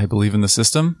 I believe in the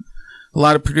system. A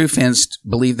lot of Purdue fans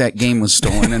believe that game was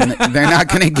stolen, and they're not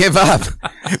going to give up.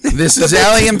 This is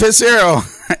Ali and Pissarro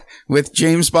with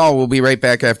James Ball. We'll be right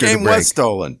back after the break. Game was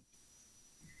stolen.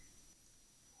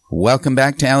 Welcome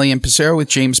back to Ali and Pissarro with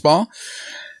James Ball.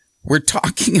 We're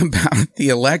talking about the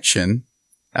election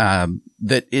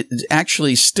that it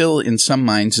actually still, in some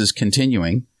minds, is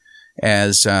continuing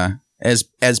as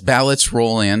ballots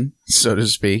roll in, so to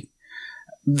speak.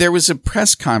 There was a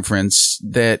press conference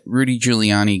that Rudy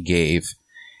Giuliani gave,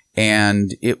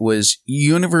 and it was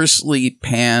universally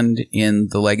panned in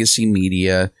the legacy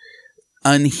media,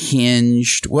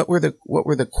 unhinged. What were the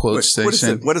quotes they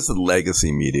said? What does the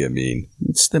legacy media mean?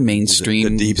 It's the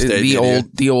mainstream, the deep state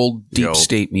the old deep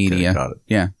state media. Okay, got it.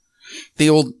 Yeah. The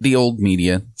old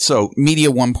media. So media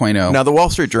 1.0. Now the Wall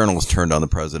Street Journal was turned on the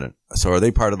president. So are they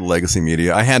part of the legacy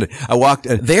media?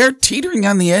 They're teetering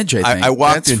on the edge, I think.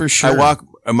 That's for sure.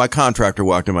 My contractor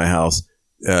walked in my house,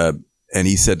 and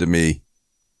he said to me,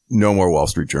 "No more Wall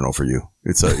Street Journal for you.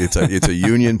 It's a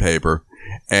union paper."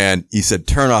 And he said,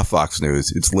 "Turn off Fox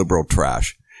News. It's liberal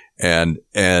trash." And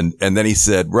then he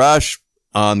said, "Rush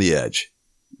on the edge."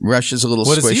 Rush is a little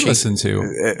squishy. What does he listen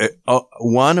to?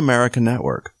 One American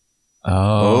Network.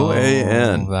 Oh,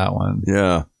 OAN. That one.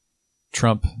 Yeah.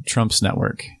 Trump's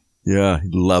network. Yeah, he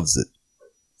loves it.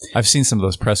 I've seen some of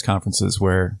those press conferences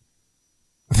where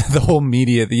the whole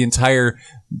media, the entire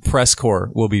press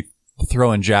corps will be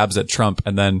throwing jabs at Trump,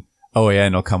 and then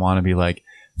OAN will come on and be like,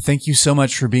 "Thank you so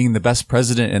much for being the best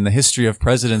president in the history of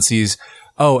presidencies.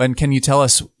 Oh, and can you tell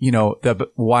us,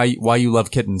 why you love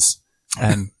kittens?"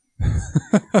 And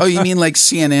oh, you mean like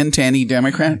CNN to any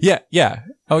Democrat? Yeah.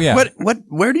 Oh, yeah.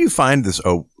 Where do you find this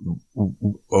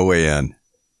OAN?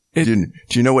 Do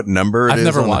you know what number it is? I've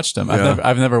never watched them. Yeah.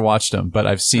 I've never watched them, but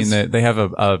I've seen that they have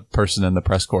a person in the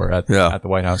press corps at the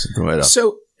White House.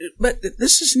 So, but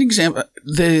this is an example.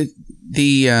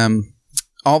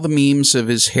 All the memes of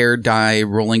his hair dye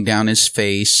rolling down his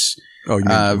face. Oh, you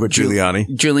mean with Giuliani?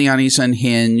 Giuliani's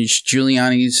unhinged.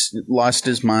 Giuliani's lost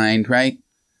his mind, right?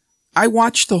 I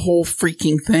watched the whole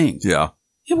freaking thing. Yeah.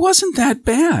 It wasn't that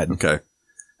bad. Okay.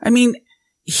 I mean,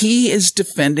 he is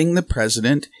defending the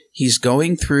president. He's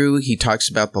going through, he talks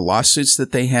about the lawsuits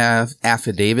that they have,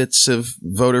 affidavits of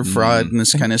voter fraud and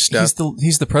this kind of stuff.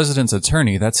 He's the president's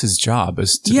attorney. That's his job,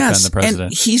 is to defend the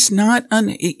president. And he's not,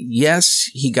 yes,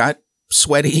 he got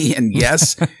sweaty, and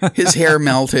yes, his hair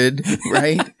melted,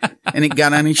 right? And it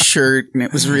got on his shirt, and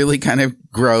it was really kind of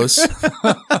gross.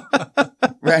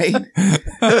 Right?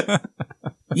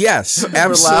 Yes,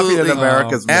 absolutely. Laughing at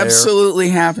America's mayor. Absolutely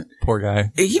happened. Poor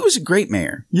guy. He was a great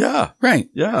mayor. Yeah. Right.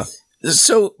 Yeah.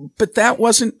 But that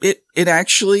wasn't it. It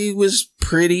actually was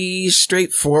pretty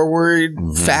straightforward,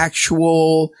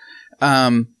 factual.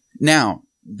 Now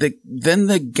then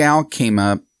the gal came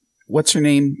up. What's her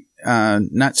name?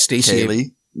 Not Stacey.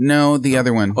 Haley? No, the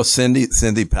other one. Oh,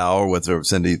 Cindy Powell. What's her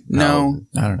Cindy? No,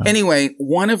 I don't know. Anyway,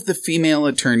 one of the female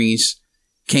attorneys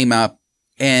came up,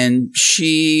 and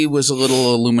she was a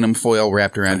little aluminum foil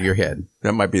wrapped around your head.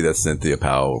 That might be that Cynthia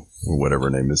Powell or whatever her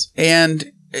name is.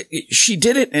 And she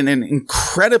did it in an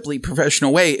incredibly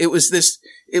professional way. It was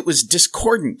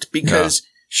discordant because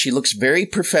she looks very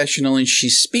professional and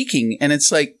she's speaking, and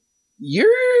it's like, you're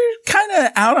kind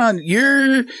of out on,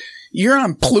 you're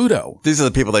on Pluto. These are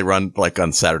the people they run like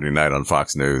on Saturday night on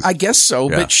Fox News. I guess so,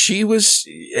 but she was,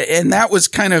 and that was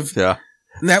kind of,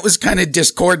 that was kind of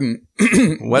discordant.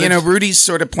 Rudy's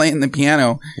sort of playing the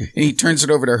piano and he turns it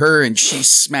over to her and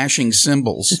she's smashing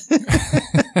cymbals.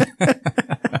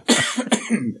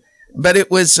 But it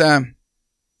was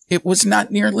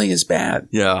not nearly as bad.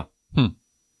 Yeah.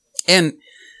 And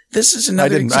this is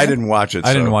another I didn't watch it.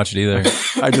 I didn't watch it either.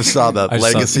 I just saw the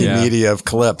legacy media of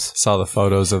clips. Saw the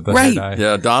photos of the right. hair dye.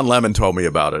 Yeah, Don Lemon told me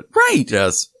about it. Right.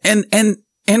 Yes. And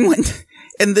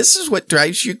this is what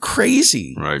drives you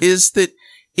crazy. Right. Is that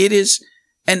it is,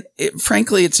 and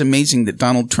frankly, it's amazing that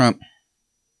Donald Trump,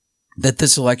 that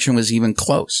this election was even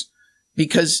close,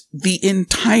 because the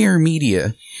entire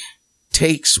media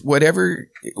takes whatever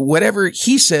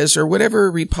he says or whatever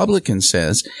a Republican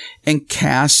says and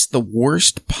casts the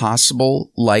worst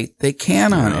possible light they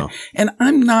can on it. And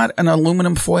I'm not an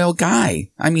aluminum foil guy.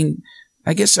 I mean,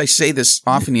 I guess I say this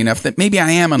often enough that maybe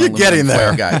I am an aluminum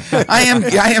foil guy.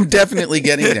 I am definitely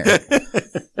getting there.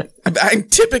 I'm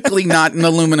typically not an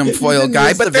aluminum foil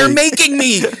guy, but they're making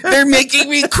me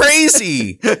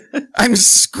crazy. I'm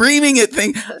screaming at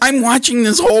things. I'm watching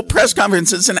this whole press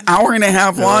conference. It's an hour and a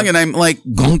half long, and I'm like,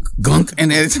 gunk, gunk.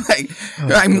 And it's like,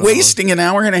 I'm wasting an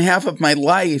hour and a half of my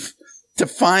life to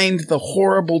find the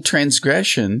horrible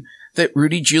transgression that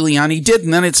Rudy Giuliani did.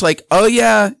 And then it's like, oh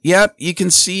yeah, yep, you can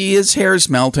see his hair's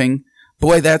melting.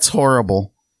 Boy, that's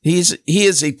horrible. He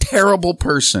is a terrible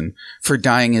person for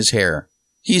dyeing his hair.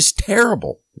 He's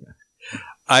terrible.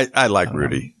 I like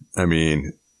Rudy. I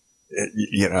mean,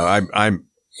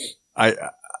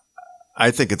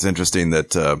 I think it's interesting that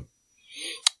the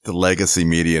legacy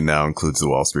media now includes the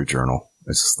Wall Street Journal.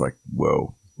 It's just like,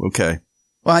 whoa, okay.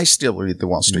 Well, I still read the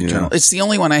Wall Street Journal. It's the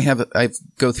only one I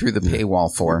go through the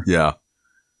paywall for. Yeah.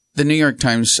 The New York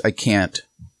Times, I can't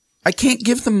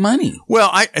give them money.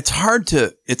 Well, it's hard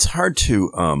to,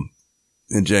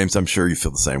 and James, I'm sure you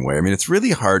feel the same way. I mean, it's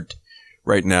really hard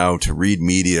right now to read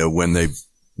media when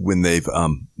they've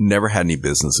never had any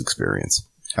business experience.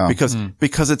 Oh.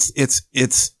 Because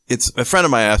it's a friend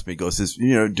of mine asked me, goes,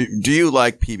 do you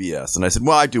like PBS? And I said,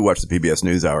 well, I do watch the PBS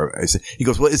NewsHour. He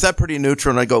goes, well, is that pretty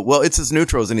neutral? And I go, well, it's as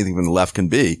neutral as anything from the left can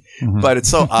be. Mm-hmm. But it's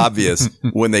so obvious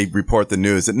when they report the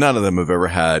news that none of them have ever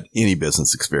had any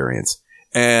business experience.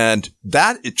 And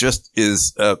that it just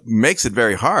is, makes it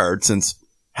very hard, since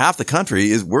half the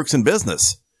country works in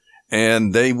business,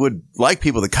 and they would like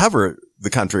people that cover the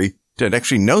country to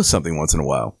actually know something once in a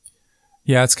while.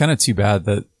 Yeah, it's kind of too bad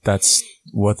that that's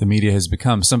what the media has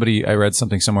become. I read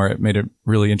something somewhere, it made a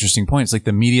really interesting point. It's like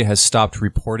the media has stopped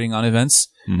reporting on events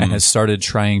and has started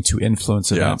trying to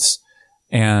influence events.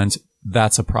 And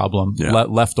that's a problem. Yeah.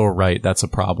 Left or right, that's a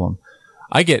problem.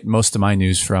 I get most of my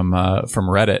news from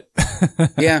Reddit.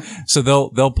 Yeah. So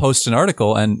they'll post an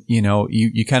article, and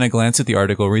you kind of glance at the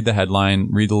article, read the headline,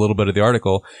 read a little bit of the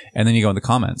article, and then you go in the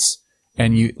comments,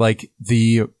 and you like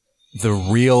the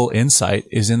real insight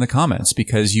is in the comments,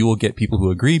 because you will get people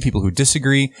who agree, people who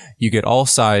disagree. You get all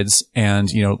sides, and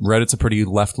Reddit's a pretty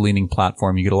left-leaning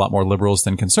platform. You get a lot more liberals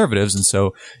than conservatives, and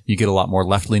so you get a lot more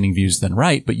left-leaning views than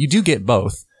right, but you do get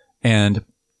both. And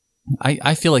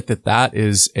I feel like that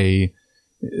is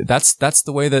that's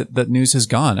the way that news has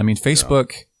gone. I mean,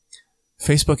 Facebook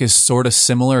is sort of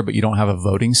similar, but you don't have a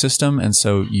voting system, and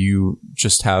so you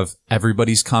just have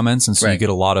everybody's comments, and so you get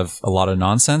a lot of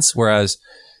nonsense. Whereas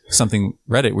something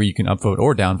Reddit, where you can upvote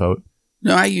or downvote.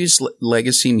 No, I use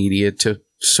legacy media to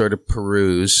sort of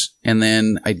peruse, and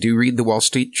then I do read the Wall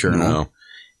Street Journal,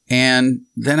 and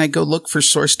then I go look for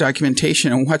source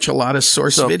documentation and watch a lot of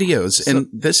source videos. And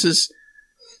this is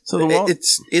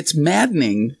it's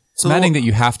maddening. It's maddening that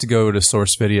you have to go to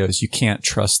source videos. You can't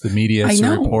trust the media to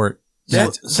report.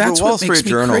 That's what makes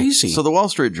me crazy. So the Wall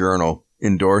Street Journal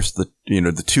endorsed the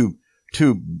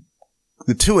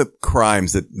two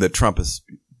crimes that Trump has,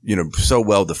 so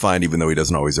well defined, even though he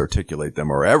doesn't always articulate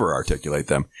them or ever articulate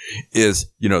them,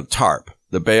 is, TARP,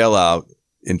 the bailout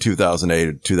in 2008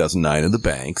 or 2009 of the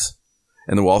banks.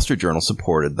 And the Wall Street Journal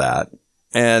supported that.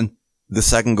 And the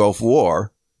second Gulf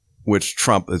War, which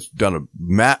Trump has done a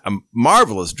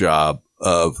marvelous job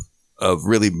of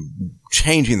really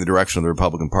changing the direction of the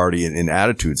Republican Party in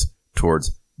attitudes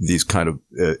towards these kind of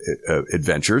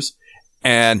adventures.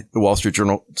 And the Wall Street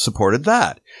Journal supported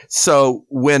that. So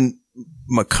when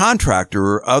a contractor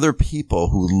or other people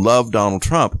who love Donald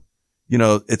Trump,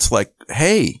 it's like,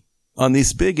 hey, on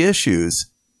these big issues,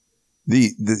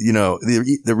 the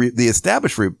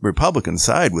established Republican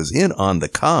side was in on the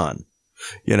con,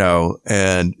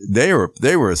 and they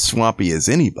were as swampy as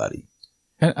anybody.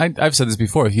 And I've said this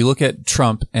before. If you look at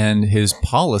Trump and his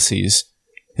policies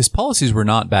were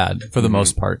not bad for the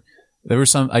most part. There were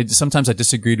sometimes I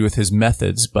disagreed with his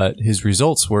methods, but his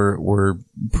results were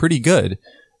pretty good.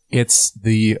 It's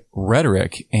the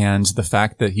rhetoric and the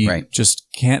fact that he just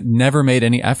never made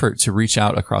any effort to reach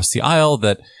out across the aisle,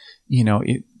 that, he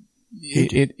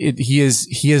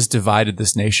has divided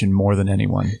this nation more than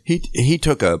anyone. He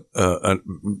took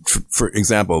for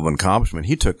example of an accomplishment,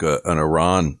 he took an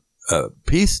Iran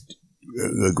peace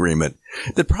agreement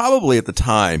that probably at the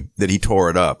time that he tore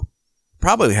it up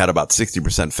probably had about 60%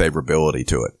 favorability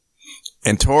to it,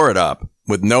 and tore it up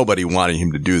with nobody wanting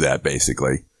him to do that,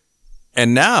 basically.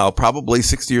 And now probably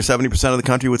 60 or 70% of the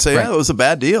country would say, it was a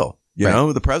bad deal.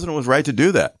 The president was right to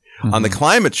do that. Mm-hmm. On the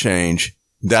climate change,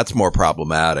 that's more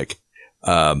problematic.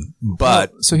 So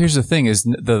here's the thing: is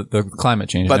the climate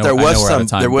change. But there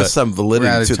was some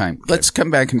validity. We're out of time. Let's come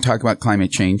back and talk about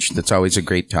climate change. That's always a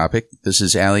great topic. This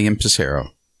is Ali and Pissarro.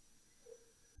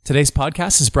 Today's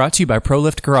podcast is brought to you by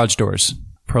ProLift Garage Doors.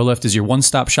 ProLift is your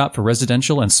one-stop shop for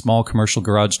residential and small commercial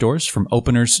garage doors, from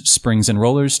openers, springs, and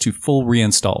rollers to full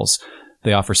reinstalls.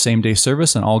 They offer same-day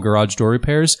service on all garage door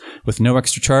repairs with no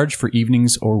extra charge for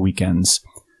evenings or weekends.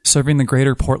 Serving the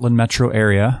greater Portland metro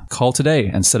area, call today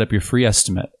and set up your free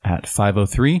estimate at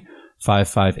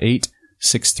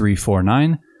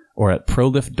 503-558-6349 or at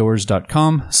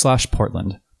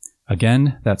proliftdoors.com/Portland.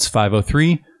 Again, that's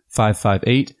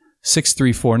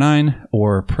 503-558-6349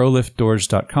 or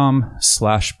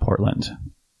proliftdoors.com/Portland.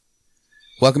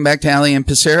 Welcome back to Ali and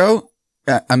Pissarro.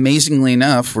 Amazingly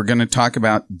enough, we're going to talk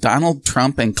about Donald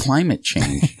Trump and climate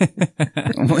change,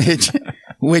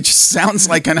 which sounds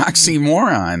like an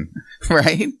oxymoron,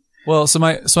 right? Well, so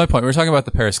my point, we're talking about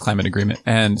the Paris Climate Agreement,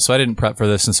 and so I didn't prep for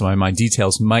this, and so my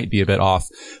details might be a bit off,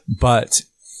 but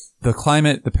the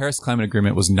Paris Climate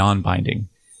Agreement was non-binding.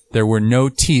 There were no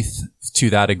teeth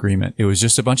to that agreement. It was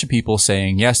just a bunch of people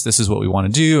saying, yes, this is what we want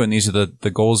to do, and these are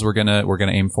the goals we're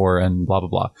gonna aim for, and blah blah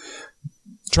blah.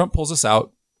 Trump pulls us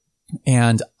out.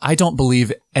 And I don't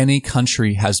believe any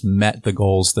country has met the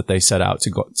goals that they set out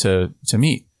to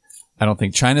meet. I don't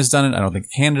think China's done it. I don't think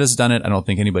Canada's done it. I don't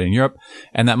think anybody in Europe.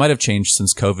 And that might have changed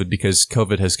since COVID, because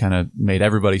COVID has kind of made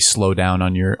everybody slow down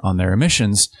on their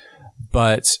emissions.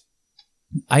 But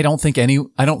I don't think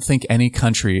any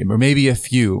country, or maybe a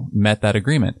few, met that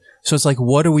agreement. So it's like,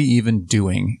 what are we even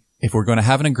doing if we're going to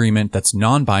have an agreement that's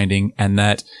non-binding and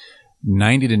that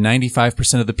 90 to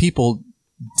 95% of the people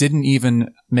didn't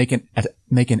even make an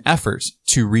effort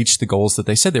to reach the goals that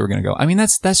they said they were going to go? I mean,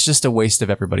 that's just a waste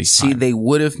of everybody's time. See, they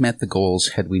would have met the goals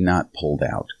had we not pulled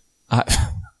out.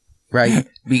 Right?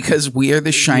 Because we are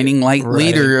the shining light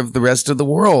leader of the rest of the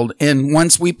world. And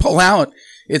once we pull out,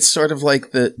 it's sort of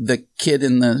like the kid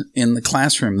in the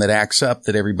classroom that acts up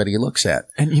that everybody looks at.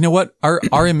 And you know what?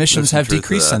 Our emissions have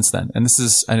decreased since then. And this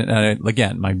is,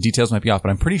 again, my details might be off,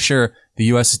 but I'm pretty sure the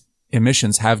U.S.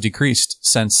 emissions have decreased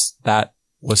since that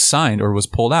was signed or was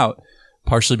pulled out,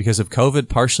 partially because of COVID,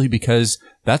 partially because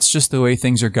that's just the way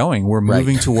things are going. We're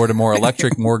moving toward a more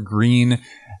electric, more green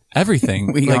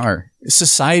everything. We are.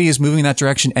 Society is moving in that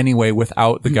direction anyway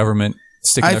without the government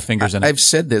sticking their fingers in it. I've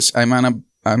said this. I'm on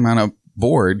a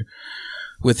board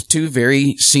with two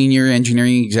very senior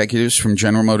engineering executives from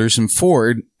General Motors and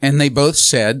Ford, and they both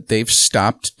said they've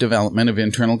stopped development of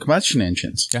internal combustion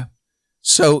engines. Yeah.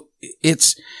 So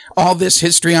it's all this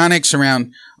histrionics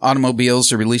around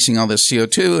automobiles are releasing all this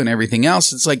CO2 and everything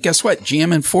else. It's like, guess what?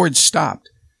 GM and Ford stopped.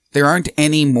 There aren't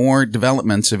any more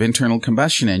developments of internal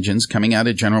combustion engines coming out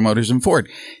of General Motors and Ford.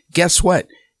 Guess what?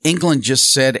 England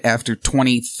just said after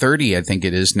 2030, I think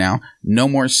it is now, no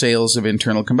more sales of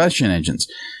internal combustion engines.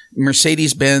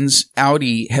 Mercedes-Benz,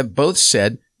 Audi have both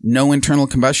said no internal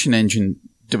combustion engine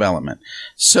development.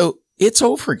 So it's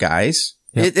over, guys.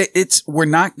 Yep. We're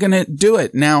not going to do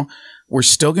it. Now, we're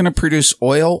still going to produce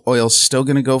oil. Oil's still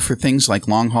going to go for things like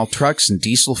long-haul trucks and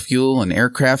diesel fuel and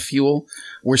aircraft fuel.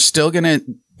 We're still going to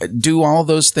do all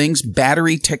those things.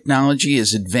 Battery technology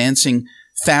is advancing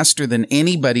faster than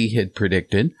anybody had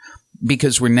predicted,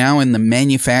 because we're now in the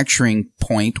manufacturing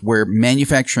point where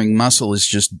manufacturing muscle is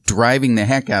just driving the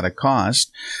heck out of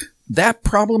cost. that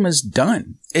problem is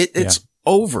done. It's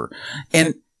over.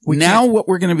 And now what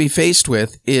we're going to be faced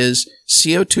with is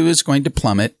CO2 is going to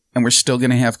plummet and we're still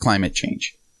going to have climate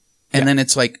change. And then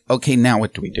it's like, okay, now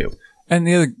what do we do? And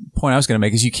the other point I was going to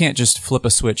make is you can't just flip a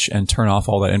switch and turn off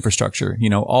all that infrastructure. You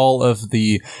know, all of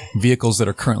the vehicles that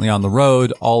are currently on the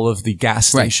road, all of the gas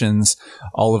stations,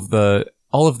 all of the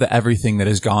everything that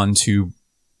has gone to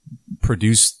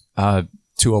produce,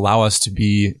 to allow us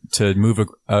to move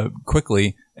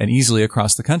quickly and easily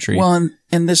across the country. Well,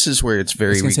 and this is where it's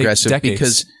very regressive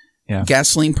because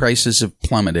gasoline prices have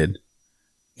plummeted.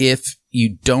 If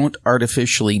you don't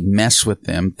artificially mess with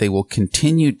them, they will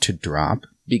continue to drop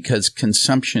because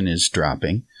consumption is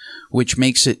dropping, which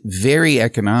makes it very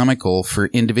economical for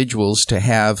individuals to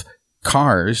have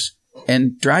cars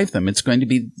and drive them. It's going to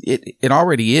be, it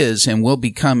already is and will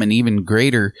become an even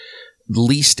greater,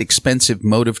 least expensive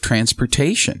mode of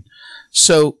transportation.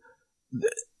 So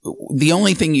the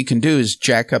only thing you can do is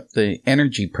jack up the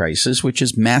energy prices, which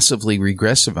is massively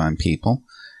regressive on people.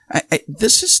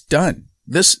 This is done.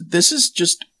 This is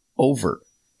just over.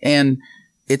 And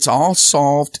it's all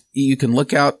solved. You can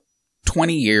look out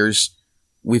 20 years.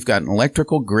 We've got an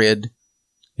electrical grid.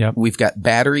 Yep. We've got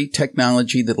battery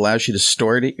technology that allows you to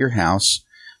store it at your house.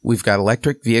 We've got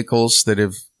electric vehicles that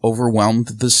have overwhelmed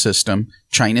the system.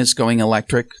 China's going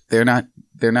electric. They're not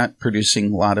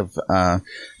producing a lot of,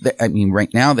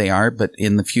 right now they are, but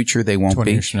in the future they won't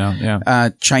 20 be. Years from now,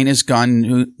 China's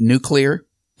gone nuclear.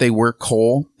 They were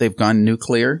coal. They've gone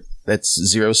nuclear. That's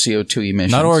zero CO2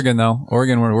 emissions. Not Oregon though.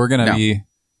 Oregon, we're going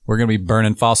to be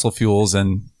burning fossil fuels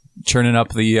and churning up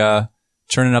the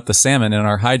salmon in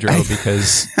our hydro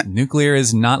because nuclear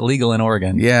is not legal in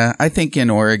Oregon. Yeah. I think in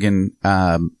Oregon,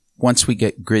 once we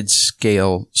get grid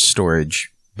scale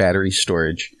storage, battery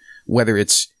storage, whether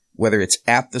it's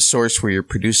at the source where you're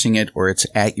producing it or it's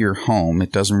at your home,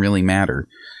 it doesn't really matter.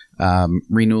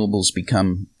 Renewables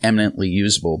become eminently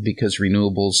usable because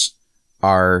renewables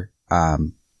are,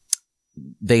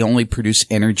 they only produce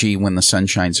energy when the sun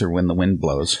shines or when the wind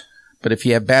blows. But if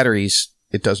you have batteries,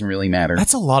 it doesn't really matter.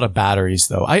 That's a lot of batteries,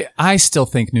 though. I still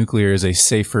think nuclear is a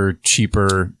safer,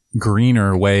 cheaper,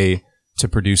 greener way to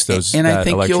produce those and I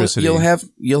think electricity.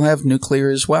 You'll have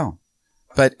nuclear as well.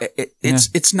 But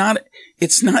it's not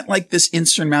like this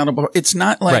insurmountable. It's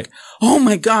not like, oh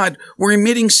my God, we're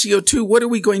emitting CO2. What are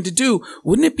we going to do?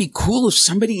 Wouldn't it be cool if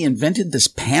somebody invented this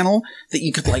panel that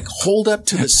you could like hold up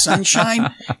to the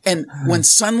sunshine and when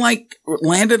sunlight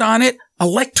landed on it,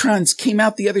 electrons came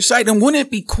out the other side? And wouldn't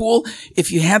it be cool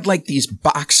if you had like these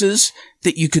boxes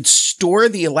that you could store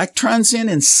the electrons in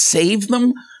and save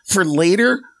them for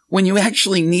later? When you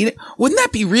actually need it, wouldn't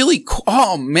that be really cool?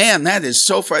 Oh man, that is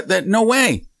so far that no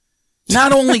way.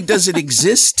 Not only does it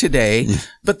exist today,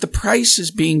 but the price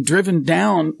is being driven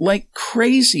down like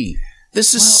crazy.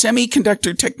 This is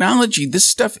semiconductor technology. This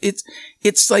stuff,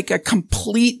 it's like a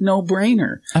complete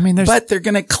no-brainer. I mean, but they're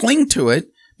going to cling to it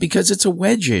because it's a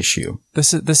wedge issue.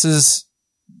 This is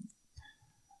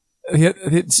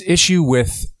its issue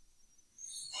with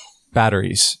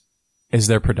batteries is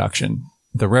their production.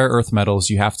 The rare earth metals,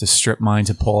 you have to strip mine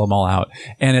to pull them all out.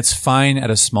 And it's fine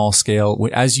at a small scale.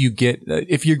 As you get,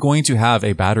 if you're going to have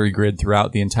a battery grid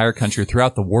throughout the entire country,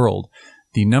 throughout the world,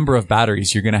 the number of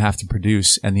batteries you're going to have to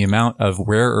produce and the amount of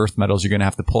rare earth metals you're going to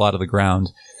have to pull out of the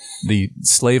ground, the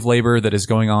slave labor that is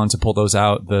going on to pull those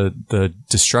out, the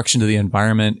destruction to the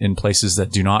environment in places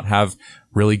that do not have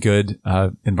really good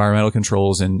environmental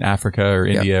controls in Africa or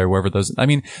India or wherever those. I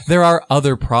mean, there are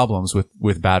other problems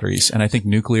with batteries, and I think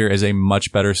nuclear is a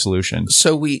much better solution.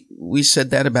 So we said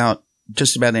that about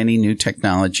just about any new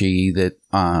technology that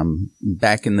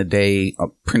back in the day,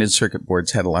 printed circuit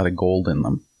boards had a lot of gold in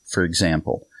them, for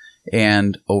example.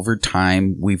 And over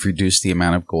time, we've reduced the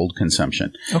amount of gold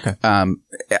consumption. Okay.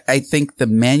 I think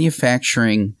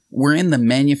we're in the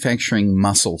manufacturing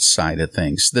muscle side of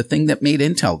things, the thing that made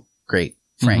Intel great,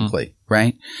 frankly,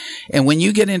 right? And when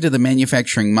you get into the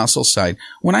manufacturing muscle side,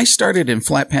 when I started in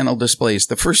flat panel displays,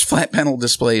 the first flat panel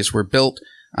displays were built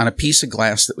on a piece of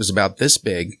glass that was about this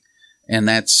big. And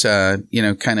that's,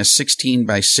 kind of 16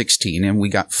 by 16. And we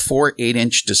got 4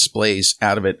 8-inch displays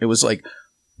out of it. It was like,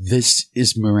 this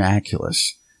is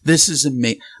miraculous. This is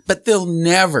amazing. But they'll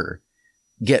never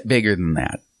get bigger than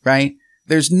that, right?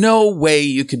 There's no way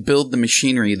you could build the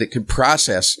machinery that could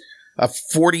process a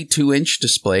 42-inch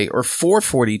display or 4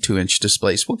 42-inch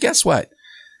displays. Well, guess what?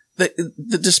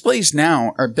 The displays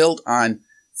now are built on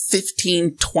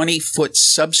 15, 20-foot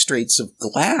substrates of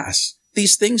glass.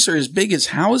 These things are as big as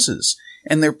houses,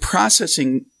 and they're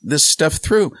processing this stuff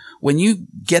through. When you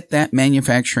get that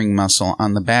manufacturing muscle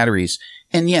on the batteries,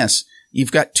 and yes,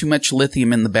 You've got too much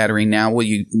lithium in the battery now. Well,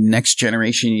 next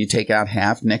generation, you take out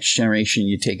half. Next generation,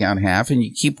 you take out half, and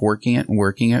you keep working it and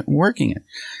working it and working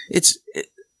it.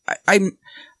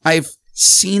 I've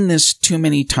seen this too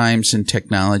many times in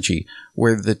technology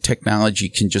where the technology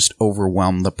can just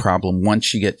overwhelm the problem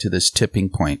once you get to this tipping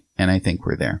point, and I think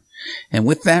we're there. And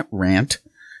with that rant,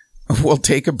 we'll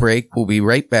take a break. We'll be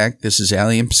right back. This is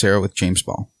Ali and Pissarro with James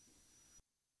Ball.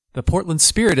 The Portland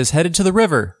Spirit is headed to the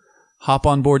river. Hop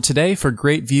on board today for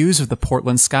great views of the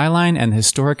Portland skyline and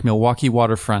historic Milwaukee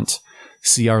waterfront.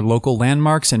 See our local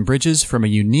landmarks and bridges from a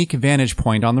unique vantage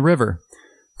point on the river.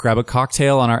 Grab a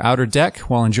cocktail on our outer deck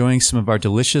while enjoying some of our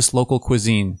delicious local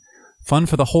cuisine. Fun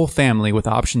for the whole family with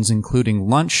options including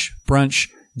lunch, brunch,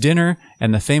 dinner,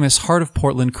 and the famous Heart of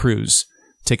Portland cruise.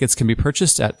 Tickets can be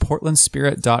purchased at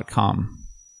portlandspirit.com.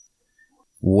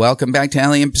 Welcome back to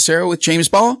Ali and Pissarro with James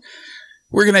Ball.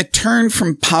 We're going to turn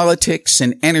from politics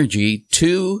and energy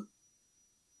to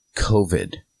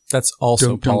COVID. That's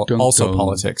also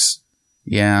politics.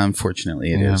 Yeah,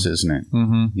 unfortunately it is, isn't it?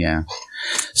 Mm-hmm. Yeah.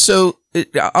 So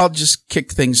I'll just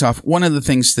kick things off. One of the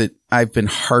things that I've been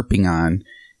harping on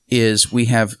is we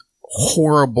have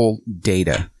horrible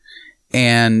data.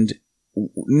 And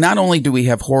not only do we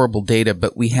have horrible data,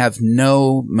 but we have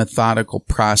no methodical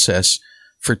process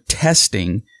for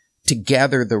testing to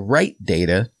gather the right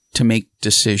data to make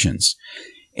decisions.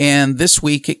 And this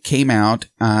week it came out,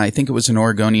 I think it was an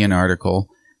Oregonian article,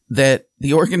 that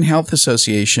the Oregon Health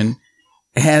Association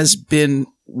has been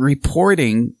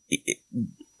reporting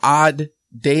odd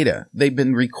data. They've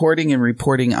been recording and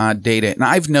reporting odd data. And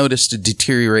I've noticed a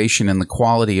deterioration in the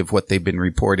quality of what they've been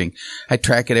reporting. I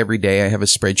track it every day. I have a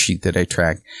spreadsheet that I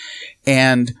track.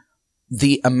 And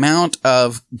the amount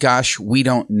of, gosh, we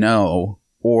don't know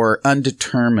or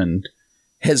undetermined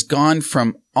has gone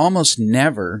from almost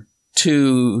never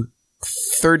to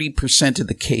 30% of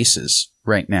the cases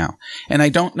right now. And I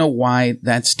don't know why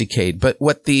that's decayed. But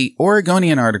what the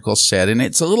Oregonian article said, and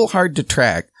it's a little hard to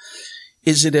track,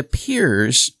 is it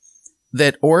appears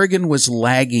that Oregon was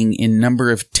lagging in number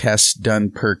of tests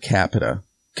done per capita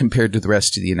compared to the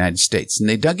rest of the United States. And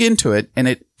they dug into it, and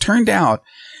it turned out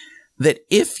that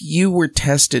if you were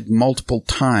tested multiple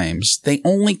times, they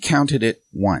only counted it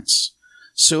once.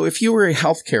 So if you were a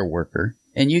healthcare worker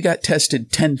and you got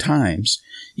tested 10 times,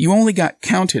 you only got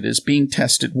counted as being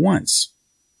tested once.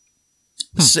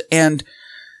 So, and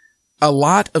a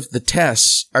lot of the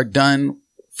tests are done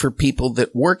for people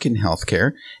that work in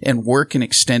healthcare and work in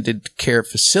extended care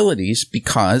facilities,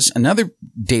 because another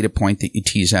data point that you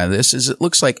tease out of this is it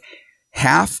looks like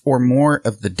half or more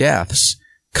of the deaths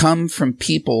come from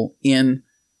people in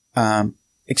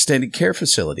extended care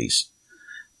facilities.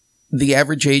 The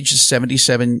average age is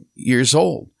 77 years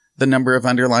old. The number of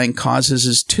underlying causes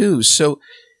is 2. So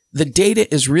the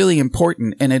data is really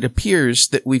important, and it appears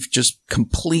that we've just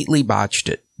completely botched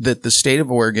it, that the state of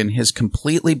Oregon has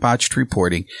completely botched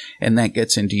reporting, and that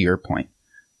gets into your point.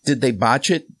 Did they botch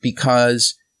it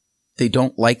because they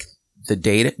don't like the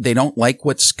data? They don't like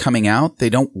what's coming out? They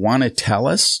don't want to tell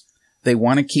us? They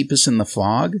want to keep us in the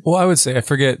fog? Well, I would say, I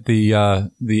forget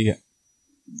the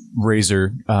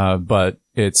razor, but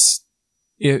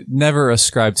it never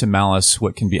ascribed to malice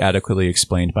what can be adequately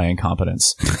explained by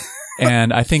incompetence.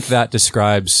 And I think that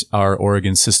describes our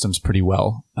Oregon systems pretty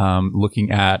well.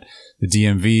 Looking at the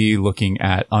DMV, looking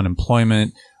at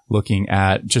unemployment, looking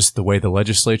at just the way the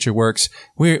legislature works.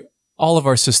 All of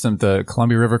our system, the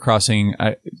Columbia River crossing,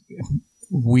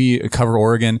 we cover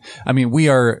Oregon. I mean,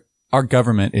 our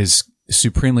government is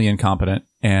supremely incompetent.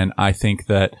 And I think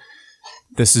that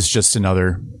this is just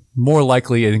another more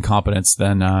likely incompetence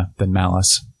than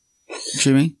malice.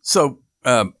 Jimmy? So,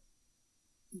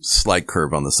 slight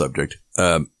curve on the subject.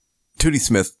 Tootie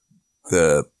Smith,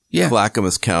 the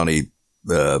Clackamas County,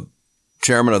 the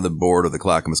chairman of the board of the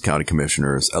Clackamas County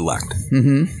Commissioners elect.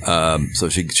 Mm-hmm. So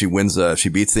she wins, she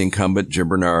beats the incumbent, Jim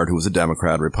Bernard, who was a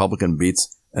Democrat. Republican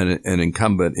beats an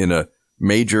incumbent in a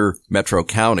major metro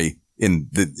county in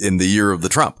the year of the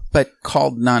Trump. But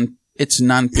called it's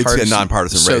nonpartisan. It's a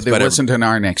nonpartisan race. So there wasn't an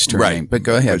our next term. Right. But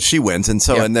go ahead. But she wins. And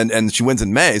so, and she wins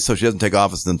in May. So she doesn't take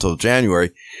office until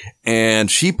January.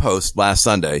 And she posts last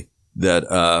Sunday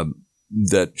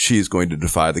that she's going to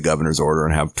defy the governor's order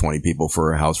and have 20 people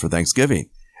for her house for Thanksgiving.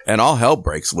 And all hell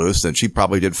breaks loose. And she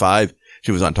probably did 5.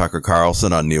 She was on Tucker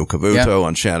Carlson, on Neil Cavuto,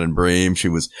 on Shannon Bream. She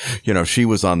was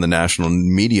on the national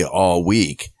media all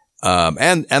week,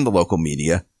 and the local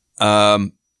media.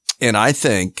 And I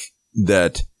think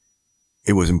that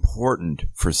it was important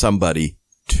for somebody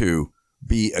to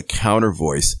be a counter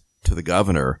voice to the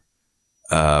governor,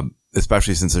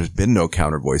 especially since there's been no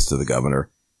counter voice to the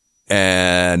governor.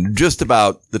 And just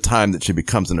about the time that she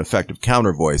becomes an effective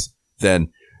counter voice,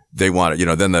 then they want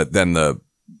it, then the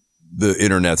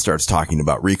internet starts talking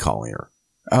about recalling her.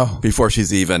 Oh, before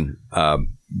she's even,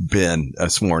 been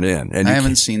sworn in. And I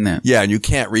haven't seen that. Yeah. And you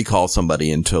can't recall somebody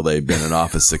until they've been in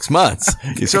office 6 months.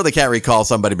 You certainly can't recall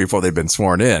somebody before they've been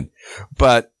sworn in.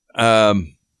 But, I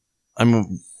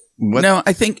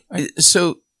think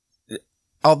so.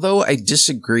 Although I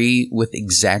disagree with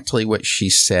exactly what she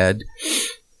said.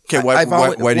 Okay,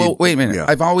 wait a minute. Yeah.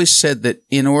 I've always said that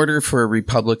in order for a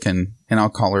Republican, and I'll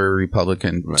call her a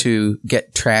Republican, to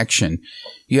get traction,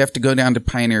 you have to go down to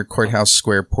Pioneer Courthouse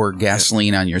Square, pour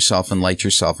gasoline on yourself, and light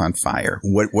yourself on fire.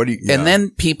 What do you? Yeah. And then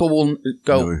people will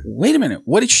go, wait a minute,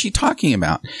 what is she talking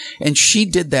about? And she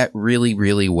did that really,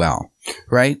 really well,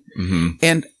 right?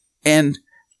 Mm-hmm. And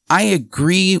I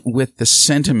agree with the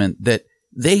sentiment that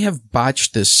they have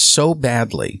botched this so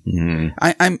badly.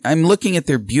 Mm-hmm. I'm looking at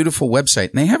their beautiful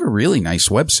website, and they have a really nice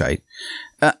website,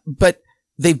 but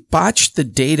they've botched the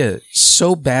data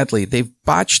so badly. They've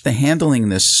botched the handling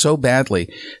this so badly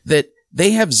that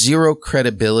they have zero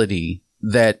credibility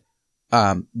that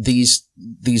these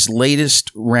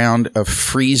latest round of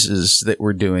freezes that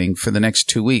we're doing for the next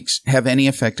 2 weeks have any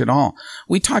effect at all.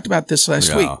 We talked about this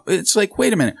last week. It's like,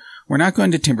 wait a minute. We're not going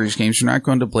to Timbers games. We're not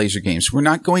going to Blazer games. We're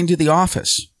not going to the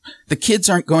office. The kids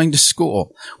aren't going to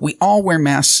school. We all wear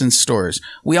masks in stores.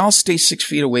 We all stay 6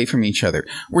 feet away from each other.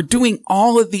 We're doing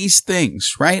all of these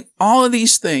things, right? All of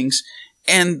these things.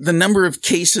 And the number of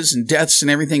cases and deaths and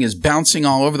everything is bouncing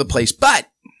all over the place. But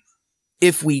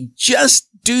if we just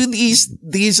do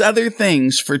these other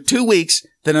things for 2 weeks,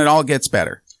 then it all gets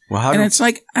better. Well, it's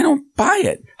like, I don't buy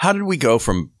it. How did we go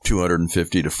from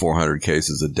 250 to 400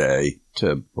 cases a day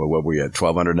to what we at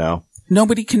 1,200 now?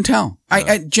 Nobody can tell.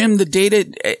 Jim, the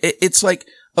data, it's like,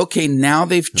 okay, now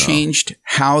they've changed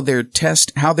how they're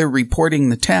reporting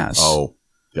the test. Oh,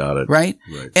 got it. Right?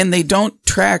 And they don't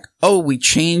track, we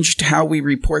changed how we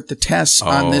report the tests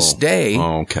on this day.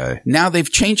 Oh, okay. Now they've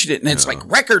changed it, and it's like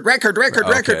record.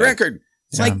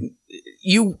 It's like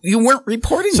you weren't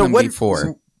reporting them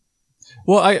before.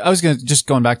 Well, I was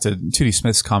going back to Tootie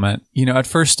Smith's comment. At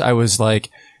first I was like,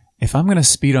 if I'm going to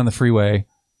speed on the freeway,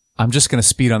 I'm just going to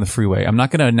speed on the freeway. I'm not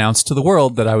going to announce to the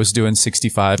world that I was doing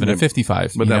 65 and a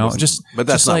 55. But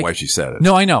that's not why she said it.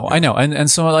 No, I know. And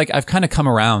so I've kind of come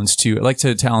around to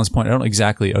Alan's point. I don't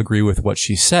exactly agree with what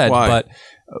she said, why?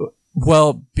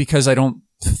 but, because I don't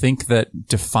think that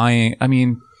I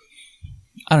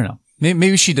don't know.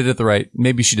 Maybe she did the right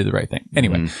thing.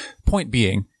 Anyway, point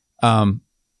being,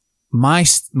 my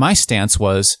stance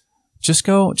was just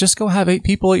go have 8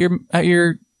 people at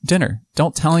your dinner.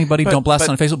 Don't tell anybody. Don't blast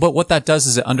on Facebook. But what that does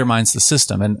is it undermines the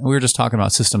system. And we were just talking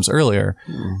about systems earlier.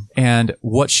 And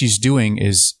what she's doing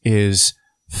is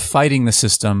fighting the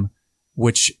system,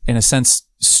 which in a sense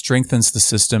strengthens the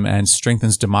system and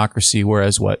strengthens democracy.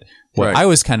 Whereas what I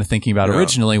was kind of thinking about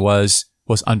originally was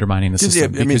undermining the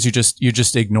system because you're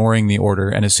just ignoring the order.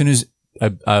 And as soon as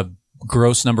a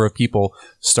gross number of people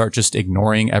start just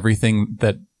ignoring everything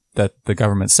that the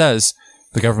government says,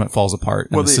 the government falls apart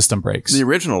and the system breaks. The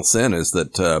original sin is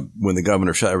that when the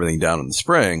governor shut everything down in the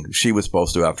spring, she was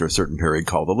supposed to, after a certain period,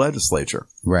 call the legislature.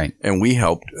 Right. And we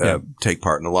helped take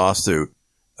part in a lawsuit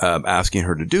asking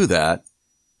her to do that,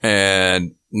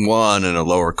 and won in a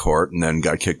lower court, and then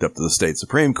got kicked up to the state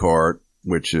Supreme Court,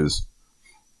 which is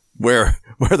where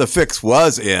the fix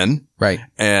was in. Right.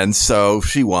 And so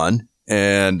she won.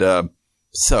 And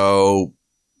so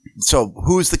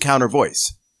who's the counter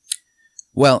voice?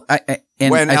 Well,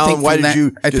 Alan, why did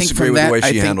you disagree with the way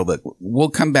she handled it? We'll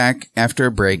come back after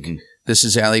a break. Mm-hmm. This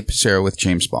is Ali Passero with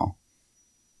James Ball.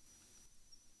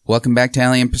 Welcome back to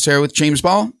Ali and Passero with James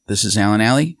Ball. This is Alan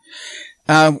Alley.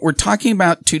 We're talking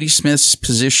about Tootie Smith's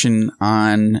position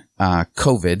on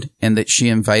COVID and that she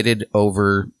invited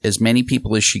over as many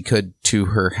people as she could to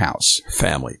her house.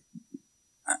 Family.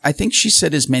 I think she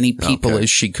said as many people as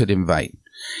she could invite.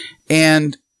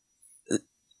 And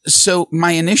so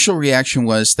my initial reaction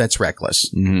was, that's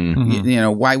reckless.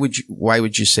 Mm-hmm. Why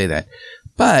would you say that?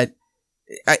 But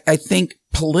I think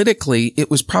politically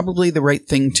it was probably the right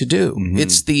thing to do. Mm-hmm.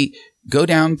 It's go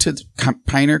down to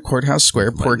Pioneer Courthouse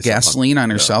Square, pour gasoline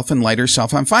on herself and light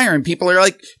herself on fire. And people are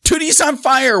like, Tootie's on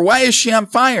fire. Why is she on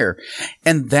fire?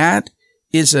 And that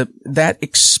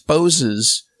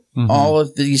exposes all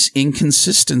of these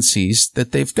inconsistencies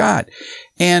that they've got.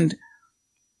 And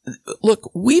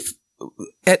look, we've,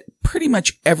 at pretty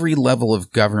much every level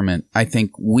of government, I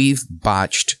think we've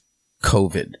botched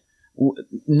COVID.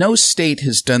 No state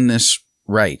has done this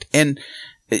right. And,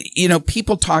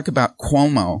 people talk about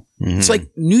Cuomo It's like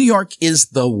New York is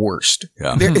the worst.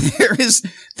 Yeah.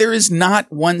 There is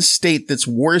not one state that's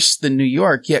worse than New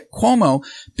York. Yet Cuomo,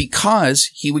 because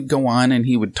he would go on and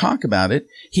he would talk about it,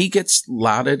 he gets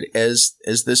lauded as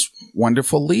this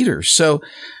wonderful leader. So,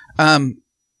 I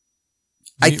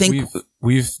think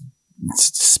we've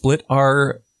split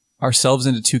ourselves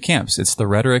into two camps. It's the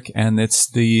rhetoric and it's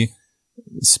the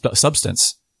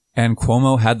substance. And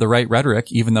Cuomo had the right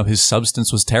rhetoric, even though his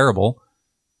substance was terrible.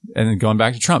 And then going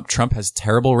back to Trump has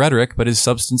terrible rhetoric, but his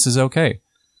substance is okay.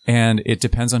 And it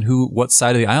depends on what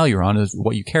side of the aisle you're on is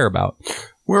what you care about.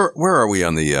 Where are we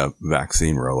on the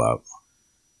vaccine rollout?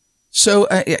 So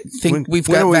I think we've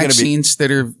got vaccines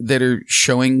that are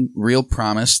showing real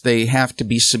promise. They have to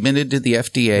be submitted to the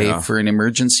FDA for an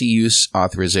emergency use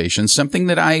authorization, something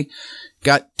that I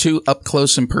got too up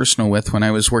close and personal with when I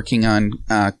was working on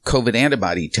COVID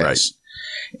antibody tests.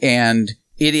 Right. And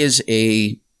it is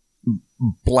a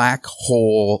black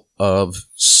hole of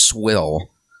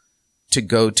swill to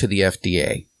go to the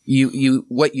FDA.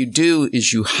 What you do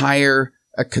is you hire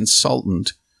a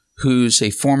consultant who's a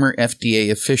former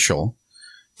FDA official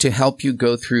to help you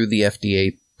go through the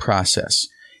FDA process.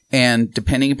 And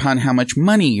depending upon how much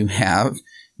money you have,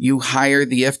 you hire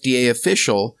the FDA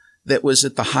official that was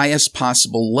at the highest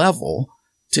possible level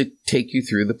to take you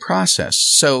through the process.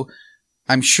 So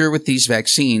I'm sure with these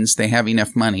vaccines, they have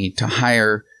enough money to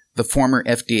hire the former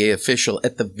FDA official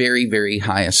at the very, very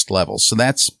highest level. So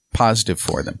that's positive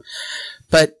for them.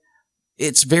 But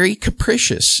it's very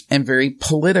capricious and very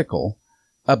political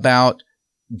about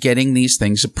getting these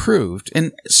things approved.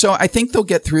 And so I think they'll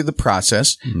get through the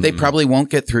process. Mm-hmm. They probably won't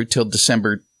get through till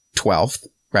December 12th,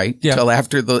 right? Yeah. Till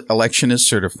after the election is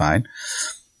certified.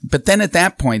 But then at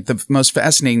that point, the most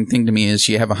fascinating thing to me is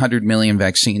you have 100 million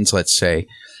vaccines, let's say.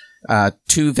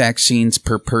 2 vaccines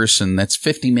per person. That's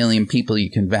 50 million people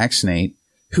you can vaccinate.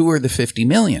 Who are the 50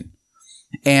 million?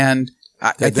 And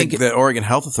I think the Oregon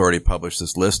Health Authority published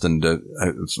this list and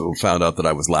found out that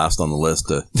I was last on the list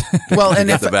to well, and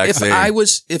if I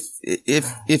was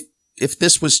if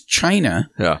this was China,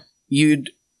 you'd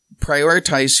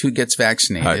prioritize who gets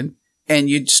vaccinated and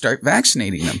you'd start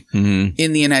vaccinating them. Mm-hmm.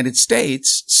 In the United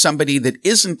States, somebody that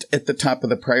isn't at the top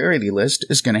of the priority list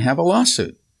is going to have a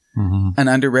lawsuit. Mm-hmm. An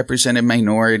underrepresented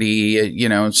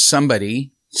minority,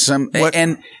 somebody,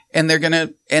 and they're going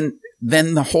to, and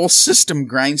then the whole system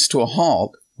grinds to a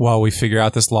halt. While we figure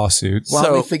out this lawsuit.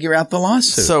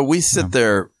 So we sit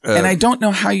there. And I don't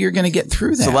know how you're going to get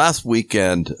through that. So last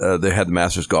weekend, they had the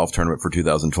Masters Golf Tournament for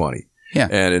 2020. Yeah.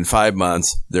 And in 5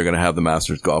 months, they're going to have the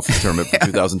Masters Golf Tournament for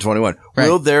 2021. Right.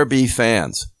 Will there be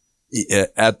fans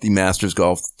at the Masters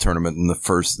Golf Tournament in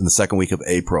the second week of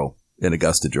April in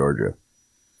Augusta, Georgia?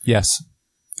 Yes.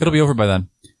 It'll be over by then.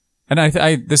 And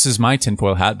this is my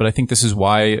tinfoil hat, but I think this is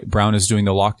why Brown is doing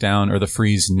the lockdown or the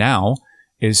freeze now,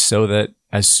 is so that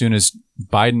as soon as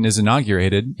Biden is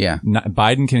inaugurated,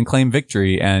 Biden can claim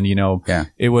victory. And,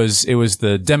 it was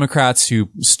the Democrats who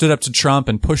stood up to Trump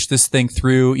and pushed this thing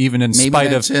through, even in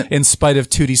spite of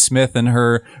Tootie Smith and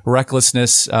her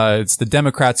recklessness. It's the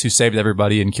Democrats who saved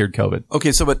everybody and cured COVID.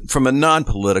 Okay. So, but from a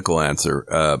non-political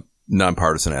answer,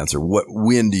 nonpartisan answer,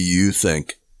 when do you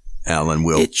think, Alan,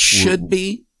 it should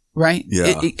be, right?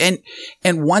 Yeah.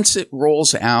 And once it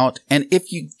rolls out, and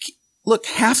if you look,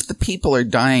 half the people are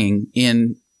dying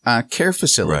in care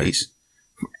facilities.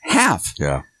 Right. Half.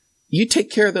 Yeah. You take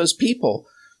care of those people,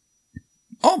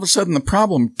 all of a sudden the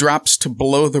problem drops to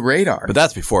below the radar. But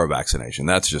that's before a vaccination.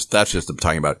 That's just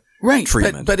talking about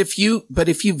treatment. But if you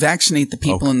vaccinate the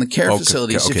people in the care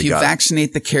facilities, if you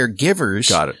vaccinate the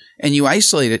caregivers, and you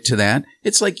isolate it to that,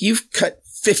 it's like you've cut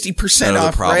 50%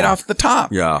 off right off the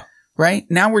top. Yeah. Right?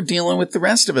 Now we're dealing with the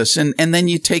rest of us. And then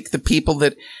you take the people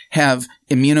that have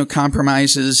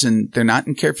immunocompromises and they're not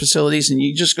in care facilities and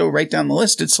you just go right down the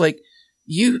list. It's like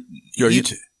you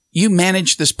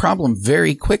manage this problem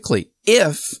very quickly.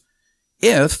 If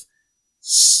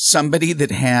somebody that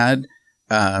had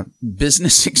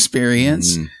business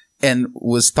experience and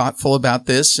was thoughtful about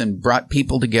this and brought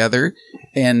people together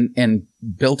and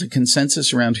built a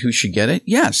consensus around who should get it.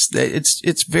 Yes,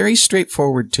 it's very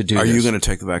straightforward to do. Are you going to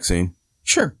take the vaccine?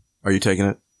 Sure. Are you taking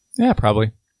it? Yeah,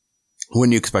 probably. When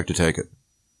do you expect to take it?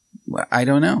 Well, I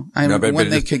don't know. When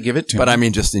they could give it to me. But I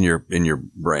mean, just in your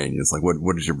brain, it's like,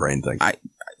 what does your brain think? I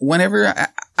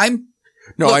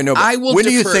know. But when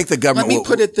do you think the government? Let me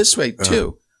put it this way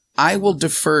too. I will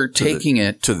defer taking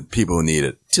it to the people who need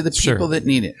it. To the people that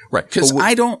need it. Right. Because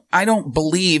I don't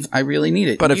believe I really need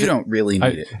it. But you don't really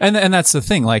need it. And that's the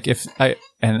thing. Like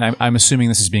I'm assuming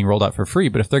this is being rolled out for free,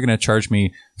 but if they're going to charge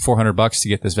me $400 to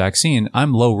get this vaccine,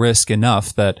 I'm low risk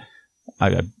enough that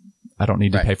I don't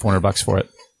need to pay $400 for it.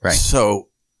 Right. So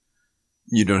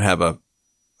you don't have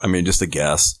just a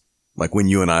guess, like when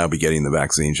you and I will be getting the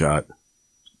vaccine shot?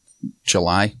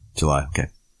 July. Okay.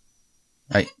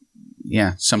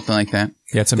 Yeah, something like that.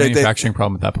 Yeah, it's a manufacturing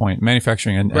problem at that point.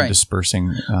 Manufacturing and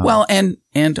dispersing. Well, and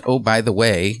oh, by the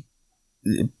way,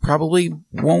 it probably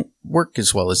won't work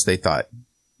as well as they thought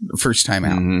the first time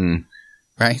out. Mm-hmm.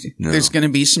 Right? No. There's going to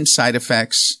be some side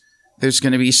effects. There's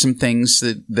going to be some things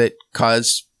that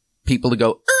cause people to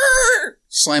go,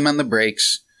 slam on the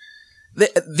brakes.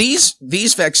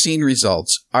 These vaccine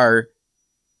results are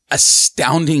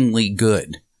astoundingly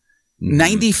good.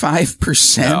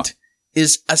 95%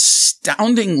 is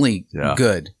astoundingly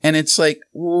good. And it's like,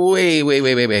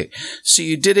 wait. So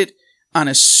you did it on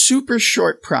a super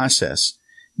short process,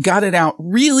 got it out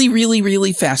really, really,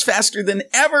 really fast, faster than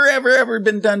ever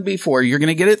been done before. You're going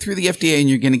to get it through the FDA and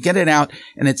you're going to get it out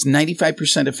and it's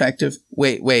 95% effective.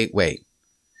 Wait.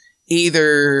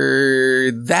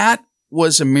 Either that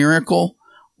was a miracle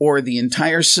or the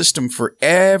entire system for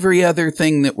every other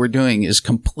thing that we're doing is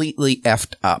completely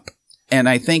effed up. And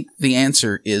I think the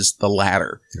answer is the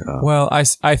latter. Well,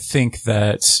 I think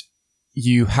that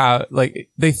you have,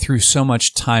 they threw so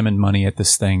much time and money at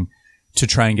this thing to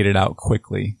try and get it out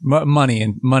quickly. Money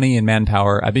and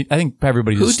manpower. I think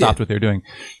everybody just stopped what they're doing.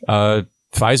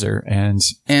 Pfizer and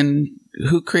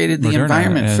who created the Moderna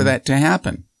environment for that to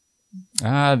happen?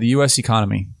 The U.S.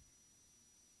 economy.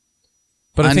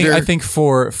 But I think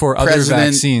for other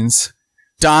vaccines,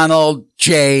 Donald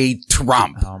J.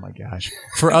 Trump. Oh my gosh!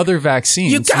 For other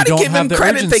vaccines, you got to give him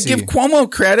credit. Urgency. They give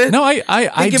Cuomo credit. No, I do.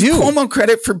 They give Cuomo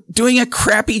credit for doing a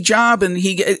crappy job, and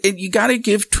you got to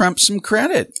give Trump some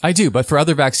credit. I do, but for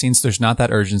other vaccines, there's not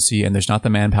that urgency, and there's not the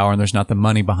manpower, and there's not the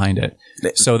money behind it.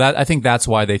 So I think that's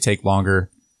why they take longer.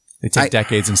 They take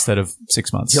decades instead of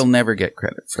 6 months. He'll never get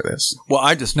credit for this. Well,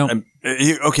 he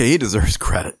deserves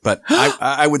credit, but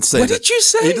I would say what did you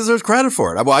say? He deserves credit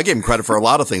for it. Well, I gave him credit for a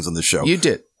lot of things on this show. You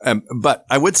did. But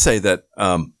I would say that,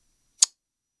 I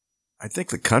think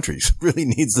the country really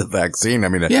needs the vaccine. I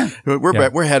mean,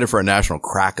 we're headed for a national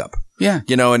crack up. Yeah.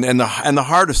 You know, and the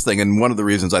hardest thing, and one of the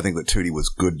reasons I think that Tootie was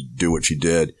good to do what she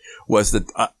did was that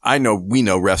we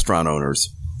know restaurant owners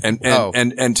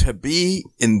and to be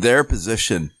in their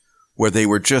position where they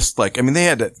were just like, I mean, they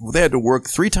had to work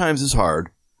 3 times as hard.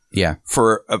 Yeah.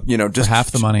 For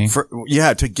half the money.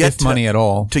 To get money at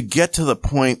all. To get to the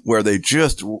point where they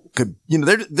just could,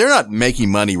 they're not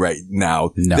making money right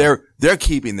now. No. They're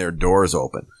keeping their doors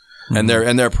open. Mm-hmm.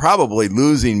 And they're probably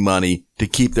losing money to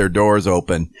keep their doors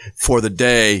open for the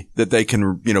day that they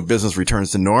can, business returns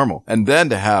to normal. And then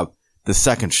to have the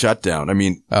second shutdown. I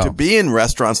mean, to be in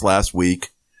restaurants last week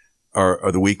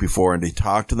or the week before and to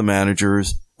talk to the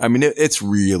managers. I mean, it's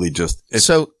really just, it's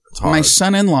hard. My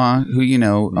son-in-law,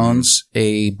 who, owns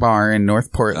a bar in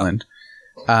North Portland,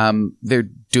 they're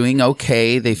doing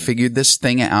okay. They figured this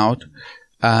thing out.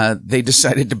 They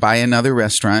decided to buy another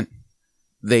restaurant.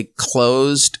 They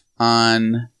closed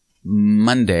on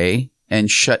Monday and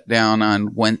shut down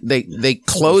on they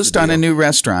closed on a new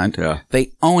restaurant. Yeah.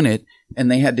 They own it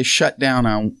and they had to shut down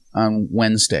on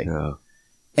Wednesday. Yeah.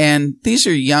 And these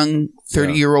are young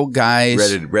 30-year-old guys,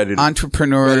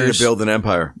 entrepreneurs, ready to build an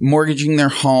empire, mortgaging their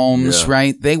homes,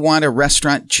 right? They want a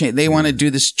restaurant chain. They want to do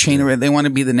this chain. They want to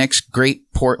be the next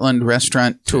great Portland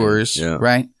restaurant tours,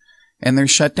 right? And they're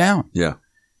shut down. Yeah.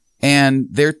 And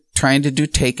they're trying to do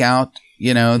takeout.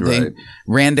 They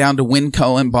ran down to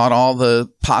Winco and bought all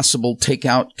the possible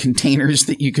takeout containers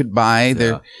that you could buy.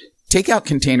 Their takeout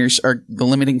containers are the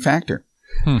limiting factor.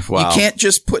 Wow. You can't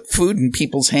just put food in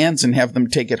people's hands and have them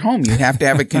take it home. You have to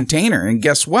have a container. And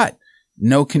guess what?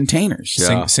 No containers.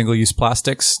 Yeah. Single-use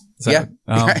plastics. Right.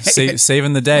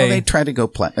 Saving the day. Well, they try to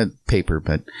go paper,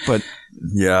 but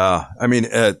yeah. I mean,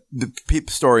 the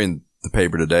story in the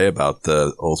paper today about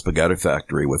the old spaghetti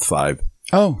factory with 5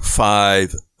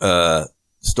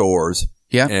 stores.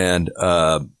 Yeah. And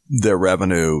their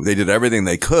revenue, they did everything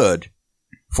they could.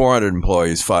 400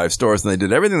 employees, 5 stores, and they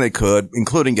did everything they could,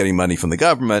 including getting money from the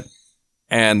government,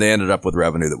 and they ended up with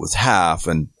revenue that was half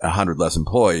and 100 less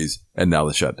employees, and now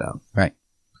the shutdown. Right.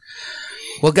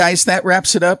 Well, guys, that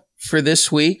wraps it up for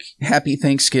this week. Happy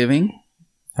Thanksgiving.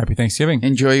 Happy Thanksgiving.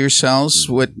 Enjoy yourselves.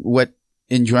 What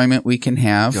enjoyment we can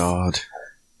have. God.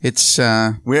 It's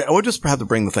we'll just have to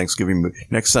bring the Thanksgiving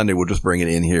next Sunday. We'll just bring it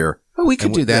in here. Oh, we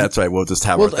could do that. That's right. We'll just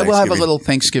have our Thanksgiving. We'll have a little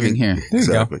Thanksgiving here.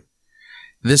 Exactly.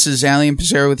 This is Allie and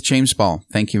Pissarro with James Ball.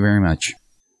 Thank you very much.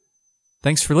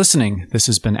 Thanks for listening. This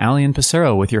has been Allie and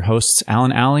Pissarro with your hosts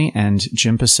Alan Alley and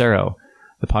Jim Pissarro.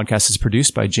 The podcast is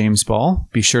produced by James Ball.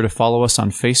 Be sure to follow us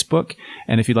on Facebook.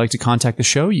 And if you'd like to contact the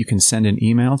show, you can send an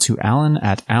email to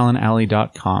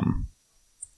alan@alanalley.com.